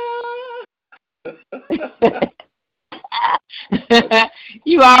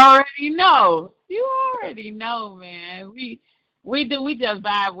 You already know. You already know, man. We just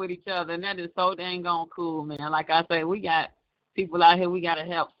vibe with each other, and that is so dang on cool, man. Like I say, we got people out here we got to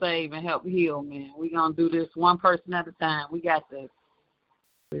help save and help heal, man. We going to do this one person at a time. We got this.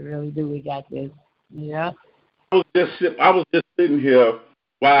 We really do. We got this. Yeah. I was just sitting here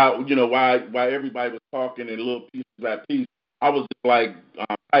while everybody was talking in little pieces by piece. I was just like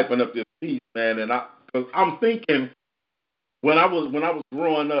typing up this piece, man, and because I'm thinking when I was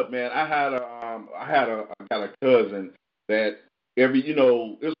growing up, man, I got a cousin that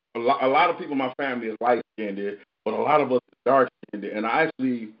it's a lot of people in my family is light skinned, but a lot of us is dark skinned, and I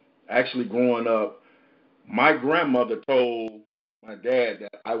actually growing up, my grandmother told my dad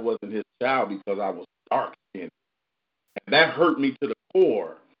that I wasn't his child because I was dark skinned. And that hurt me to the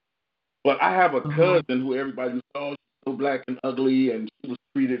core. But I have a cousin who everybody was, oh, she's so black and ugly, and she was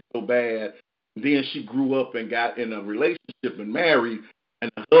treated so bad. Then she grew up and got in a relationship and married,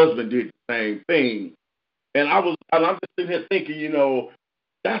 and the husband did the same thing. And I'm just sitting here thinking,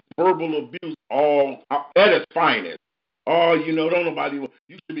 that's verbal abuse all at its finest. Oh, don't nobody want,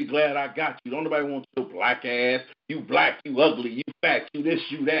 you should be glad I got you. Don't nobody want your black ass. You black, you ugly, you fat, you this,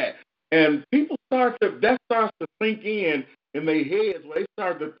 you that. And people starts to sink in their heads where they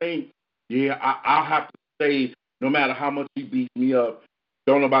start to think, yeah, I'll have to stay no matter how much he beats me up.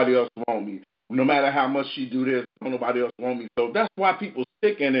 Don't nobody else want me. No matter how much she do this, don't nobody else want me. So that's why people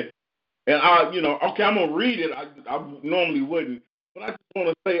stick in it. And okay, I'm gonna read it. I normally wouldn't, but I just want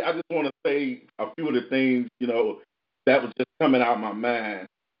to say a few of the things that was just coming out of my mind.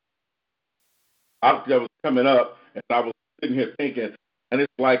 That was coming up as I was sitting here thinking, and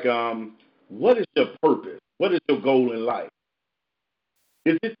it's like, what is your purpose? What is your goal in life?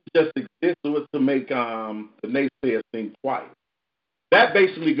 Is it to just exist, or is it to make the naysayers think twice? That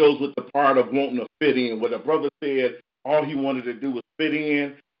basically goes with the part of wanting to fit in. Where the brother said all he wanted to do was fit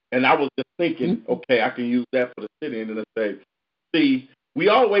in, and I was just thinking, okay, I can use that for the fit in, and I say, see, we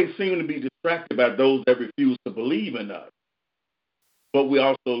always seem to be distracted by those that refuse to believe in us, but we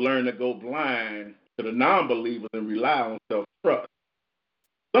also learn to go blind to the non-believers and rely on self-trust.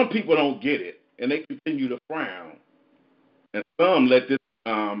 Some people don't get it, and they continue to frown, and some let this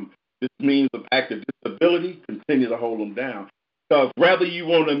means of active disability continue to hold them down. Because whether you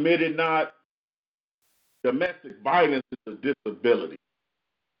want to admit it or not, domestic violence is a disability.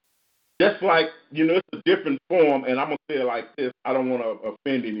 Just like, it's a different form, and I'm going to say it like this. I don't want to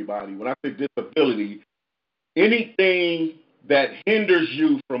offend anybody. When I say disability, anything that hinders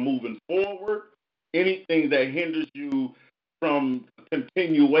you from moving forward, anything that hinders you from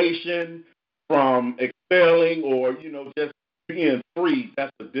continuation, from excelling, or, just being free,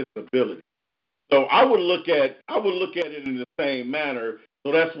 that's a disability. So I would look at it in the same manner.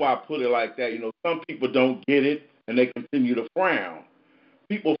 So that's why I put it like that. Some people don't get it, and they continue to frown.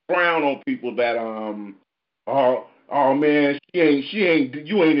 People frown on people that oh man, you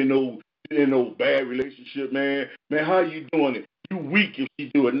ain't in no bad relationship, man. Man, how you doing it? You weak if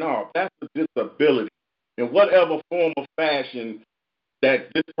she do it. No, that's a disability. In whatever form or fashion that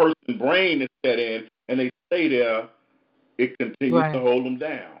this person's brain is set in, and they stay there, it continues to hold them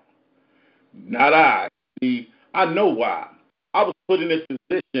down. Not I. See, I know why. I was put in this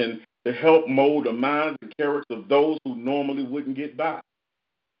position to help mold the minds and character of those who normally wouldn't get by.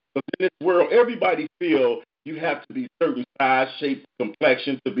 But in this world, everybody feels you have to be certain size, shape,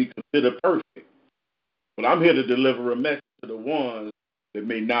 complexion to be considered perfect. But I'm here to deliver a message to the ones that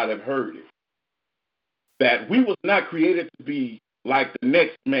may not have heard it. That we was not created to be like the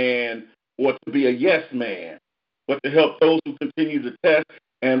next man or to be a yes man, but to help those who continue to test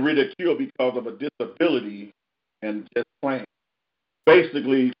and ridicule because of a disability and just plain.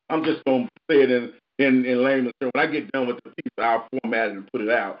 Basically, I'm just going to say it in layman's terms. When I get done with the piece, I'll format it and put it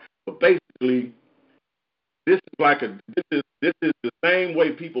out. But basically, this is the same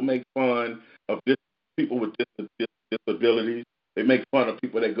way people make fun of people with disabilities. They make fun of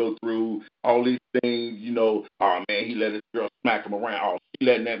people that go through all these things. Oh man, he let his girl smack him around. Oh, she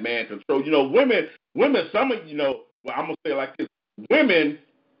letting that man control. Women. Some of well, I'm gonna say it like this: women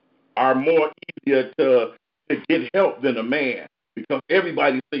are more easier to get help than a man, because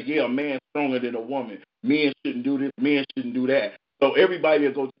everybody say, yeah, a man's stronger than a woman. Men shouldn't do this, men shouldn't do that. So everybody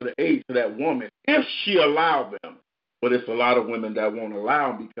will go to the aid to that woman if she allow them. But it's a lot of women that won't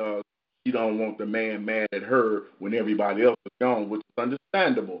allow them because she don't want the man mad at her when everybody else is gone, which is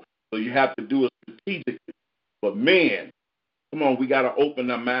understandable. So you have to do it strategically. But men, come on, we got to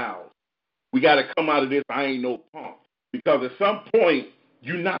open our mouths. We got to come out of this, I ain't no punk. Because at some point,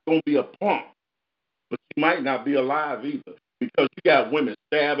 you're not going to be a punk. But you might not be alive either. Because you got women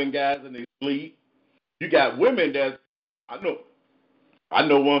stabbing guys in their sleep. You got women I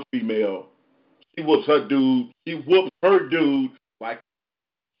know one female, she whoops her dude like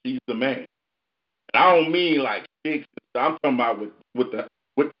she's the man. And I don't mean like sticks. I'm talking about with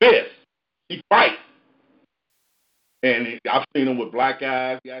fists. She fights. And I've seen him with black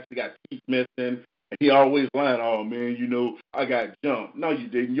eyes. He actually got teeth missing. And he always lying, oh, man, I got jumped. No, you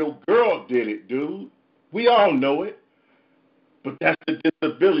didn't. Your girl did it, dude. We all know it. But that's the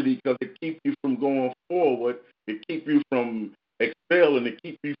disability, because it keeps you from going forward. It keeps you from excelling. It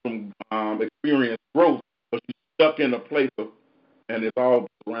keeps you from experiencing growth. But you're stuck in a place and it's all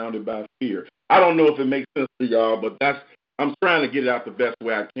surrounded by fear. I don't know if it makes sense to y'all, but I'm trying to get it out the best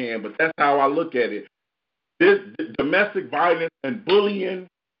way I can. But that's how I look at it. This domestic violence and bullying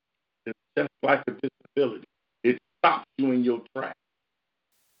is just like a disability. It stops you in your tracks.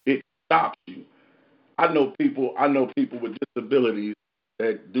 It stops you. I know people with disabilities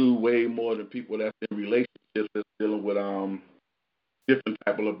that do way more than people that's in relationships that's dealing with different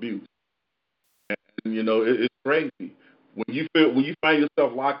type of abuse. And it's crazy. When you find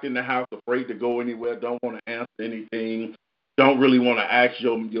yourself locked in the house, afraid to go anywhere, don't want to answer anything, don't really want to ask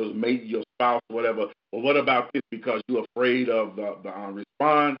your mate, your spouse, whatever. Well, what about this? Because you're afraid of the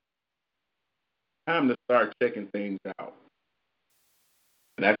response. Time to start checking things out.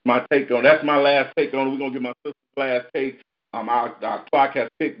 And that's my take on. That's my last take on it. We're gonna get my sister's last take. Our clock has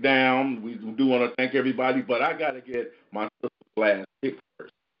ticked down. We do want to thank everybody, but I got to get my sister's last pick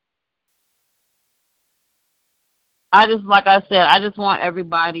first. I just want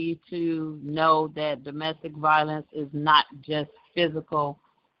everybody to know that domestic violence is not just physical.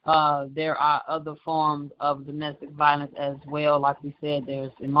 There are other forms of domestic violence as well. Like we said,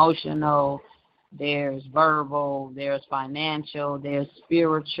 there's emotional, there's verbal, there's financial, there's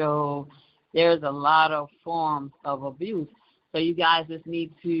spiritual. There's a lot of forms of abuse. So you guys just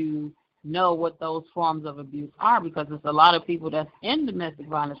need to know what those forms of abuse are, because there's a lot of people that's in domestic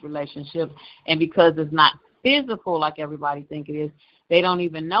violence relationships, and because it's not physical like everybody think it is, they don't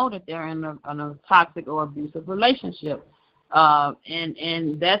even know that they're in a toxic or abusive relationship.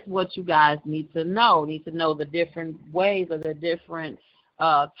 And that's what you guys need to know. The different ways or the different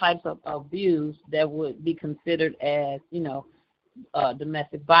types of abuse that would be considered as,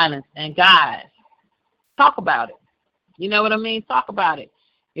 domestic violence. And guys, talk about it. You know what I mean? Talk about it.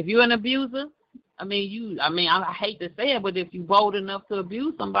 If you're an abuser, I hate to say it, but if you're bold enough to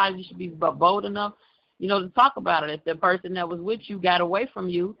abuse somebody, you should be bold enough, to talk about it. If the person that was with you got away from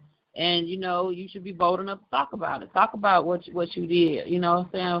you, and, you should be bold enough to talk about it. Talk about what you did,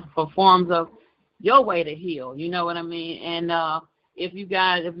 for forms of your way to heal, you know what I mean? And if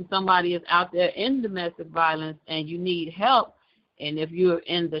somebody is out there in domestic violence and you need help, and if you're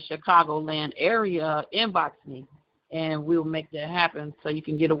in the Chicagoland area, inbox me, and we'll make that happen so you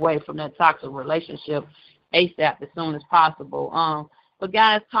can get away from that toxic relationship ASAP, as soon as possible. But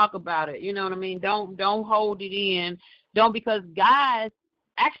guys, talk about it. You know what I mean? Don't hold it in. Don't, because guys,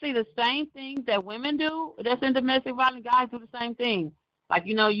 actually the same things that women do that's in domestic violence, guys do the same thing. Like,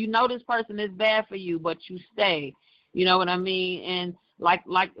 you know this person is bad for you, but you stay. You know what I mean? And like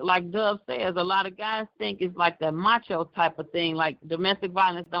Dove says, a lot of guys think it's like the macho type of thing. Like, domestic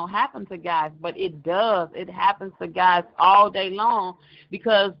violence don't happen to guys, but it does. It happens to guys all day long,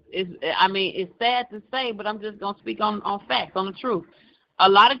 because it's sad to say, but I'm just gonna speak on facts, on the truth. A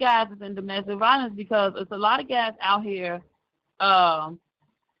lot of guys is in domestic violence because it's a lot of guys out here. That's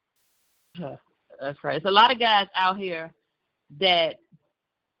right. It's a lot of guys out here that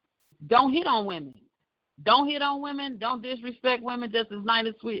don't hit on women. Don't hit on women, don't disrespect women, just as nice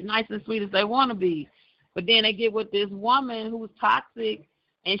and sweet as they want to be. But then they get with this woman who's toxic,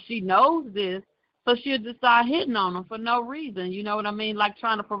 and she knows this, so she'll just start hitting on him for no reason. You know what I mean? Like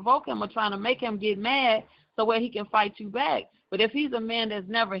trying to provoke him or trying to make him get mad so where he can fight you back. But if he's a man that's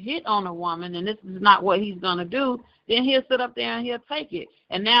never hit on a woman and this is not what he's going to do, then he'll sit up there and he'll take it.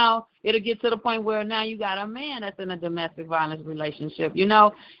 And now it'll get to the point where now you got a man that's in a domestic violence relationship,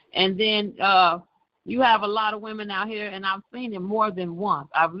 and then you have a lot of women out here, and I've seen it more than once.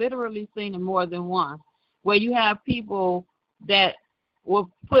 I've literally seen it more than once, where you have people that will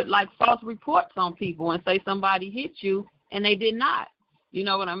put like false reports on people and say somebody hit you, and they did not. You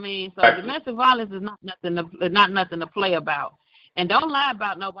know what I mean? So domestic violence is not nothing to play about. And don't lie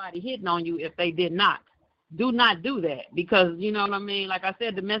about nobody hitting on you if they did not. Do not do that, because, you know what I mean, like I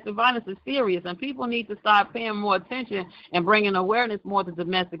said, domestic violence is serious, and people need to start paying more attention and bringing awareness more to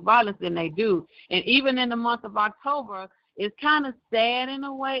domestic violence than they do. And even in the month of October, it's kind of sad in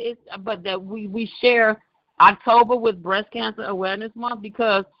a way, but that we share October with Breast Cancer Awareness Month,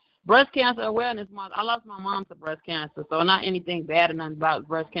 because Breast Cancer Awareness Month, I lost my mom to breast cancer, so not anything bad or nothing about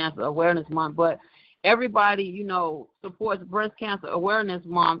Breast Cancer Awareness Month, but everybody, supports Breast Cancer Awareness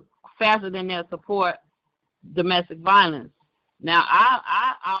Month faster than they support domestic violence. Now,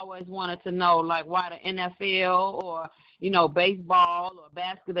 I always wanted to know, like, why the NFL or, baseball or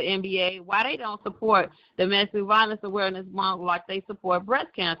basketball, the NBA, why they don't support Domestic Violence Awareness Month like they support Breast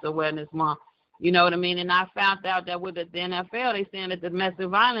Cancer Awareness Month. You know what I mean? And I found out that with the NFL, they saying that domestic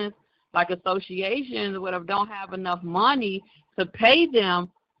violence, like associations, don't have enough money to pay them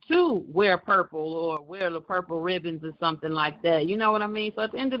to wear purple or wear the purple ribbons or something like that. You know what I mean? So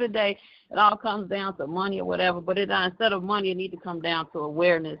at the end of the day, it all comes down to money or whatever, but instead of money, it needs to come down to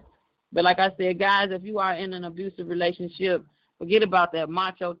awareness. But like I said, guys, if you are in an abusive relationship, forget about that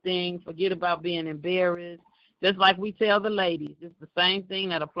macho thing. Forget about being embarrassed. Just like we tell the ladies, it's the same thing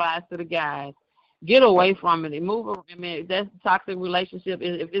that applies to the guys. Get away from it and move around. I mean, if that's a toxic relationship,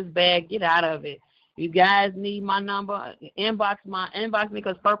 if it's bad, get out of it. You guys need my number, inbox me,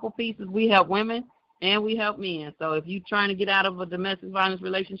 because Purple Pieces, we help women and we help men. So if you're trying to get out of a domestic violence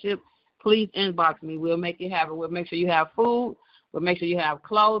relationship, please inbox me. We'll make it happen. We'll make sure you have food. We'll make sure you have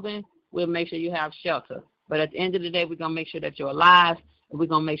clothing. We'll make sure you have shelter. But at the end of the day, we're going to make sure that you're alive, and we're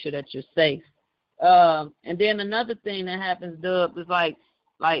going to make sure that you're safe. And then another thing that happens, Dub, is like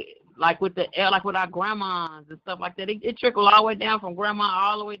with our grandmas and stuff like that. It trickles all the way down from grandma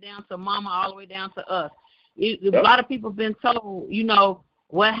all the way down to mama, all the way down to us. A lot of people have been told,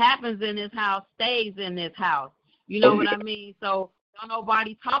 what happens in this house stays in this house. You know what I mean? So don't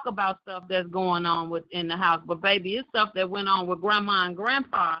nobody talk about stuff that's going on within the house. But, baby, it's stuff that went on with grandma and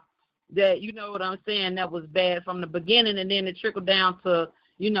grandpa that, you know what I'm saying, that was bad from the beginning, and then it trickled down to,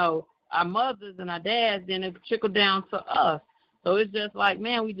 our mothers and our dads, then it trickled down to us. So it's just like,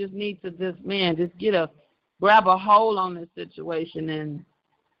 man, we just need to grab a hold on this situation and,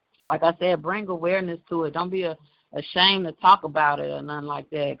 like I said, bring awareness to it. Don't be ashamed to talk about it or nothing like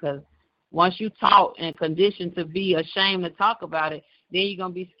that, because once you taught and conditioned to be ashamed to talk about it, then you're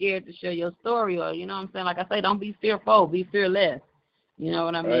going to be scared to share your story, or, you know what I'm saying? Like I say, don't be fearful, be fearless. You know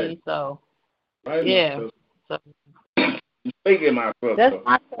what I mean? So, yeah. So, speaking myself, that's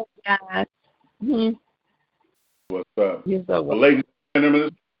myself, guys. Mm-hmm. What's up? Yes, well, ladies and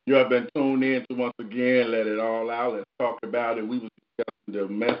gentlemen, you have been tuned in to once again, Let It All Out. Let's talk about it. We were discussing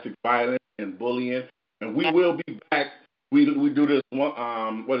domestic violence and bullying, and we will be back. We do this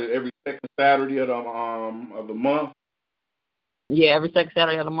every second Saturday of the month. Yeah, every second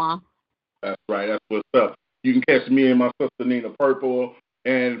Saturday of the month. That's right. That's what's up. You can catch me and my sister Nina Purple,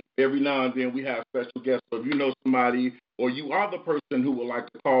 and every now and then we have special guests. So if you know somebody, or you are the person who would like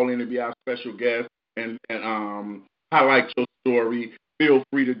to call in and be our special guest and highlight your story, feel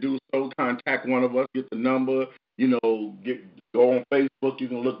free to do so. Contact one of us. Get the number. Go on Facebook. You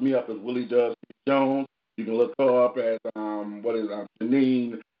can look me up as Willie Does Jones. You can look her up as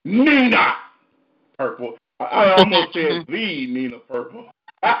Nina Purple. I almost said the Nina Purple.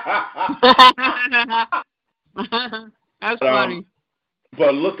 That's funny.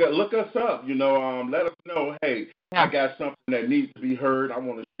 But look us up, let us know, hey, I got something that needs to be heard. I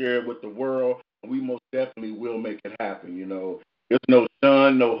want to share it with the world, and we most definitely will make it happen, There's no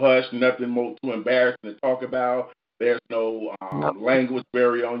shun, no hush, nothing more too embarrassing to talk about. There's no language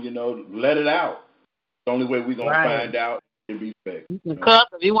barrier on, let it out. It's the only way we're going to find out and be fixed. You can cuss.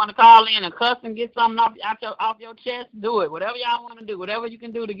 If you want to call in and cuss and get something off your chest, do it. Whatever y'all want to do, whatever you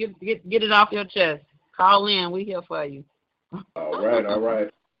can do to get it off your chest, call in. We here for you. All right.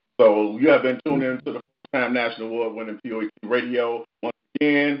 So you have been tuned in to the first-time National Award-winning P.O.E.T Radio. Once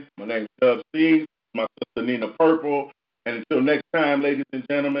again, my name is Dub C, my sister Nina Purple. And until next time, ladies and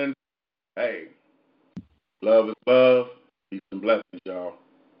gentlemen, hey, love is love. Peace and blessings, y'all.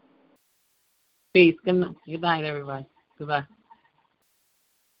 Peace. Good night, everybody. Goodbye.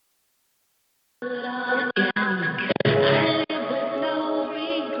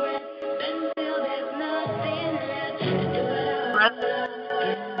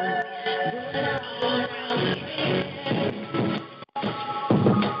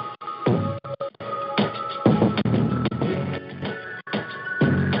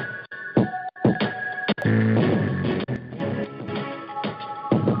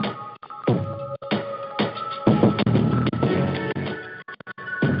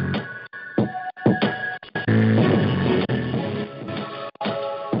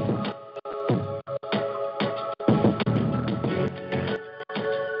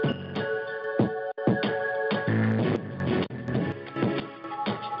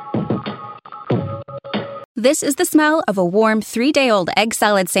 This is the smell of a warm 3-day-old egg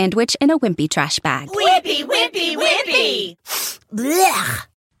salad sandwich in a wimpy trash bag. Wimpy, wimpy, wimpy. Blech.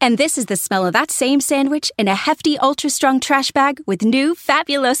 And this is the smell of that same sandwich in a hefty, ultra-strong trash bag with new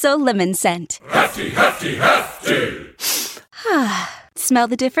Fabuloso lemon scent. Hefty, hefty, hefty. Smell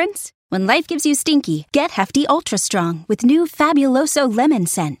the difference? When life gives you stinky, get Hefty Ultra Strong with new Fabuloso lemon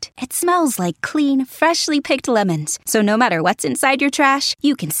scent. It smells like clean, freshly picked lemons. So no matter what's inside your trash,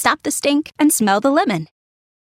 you can stop the stink and smell the lemon.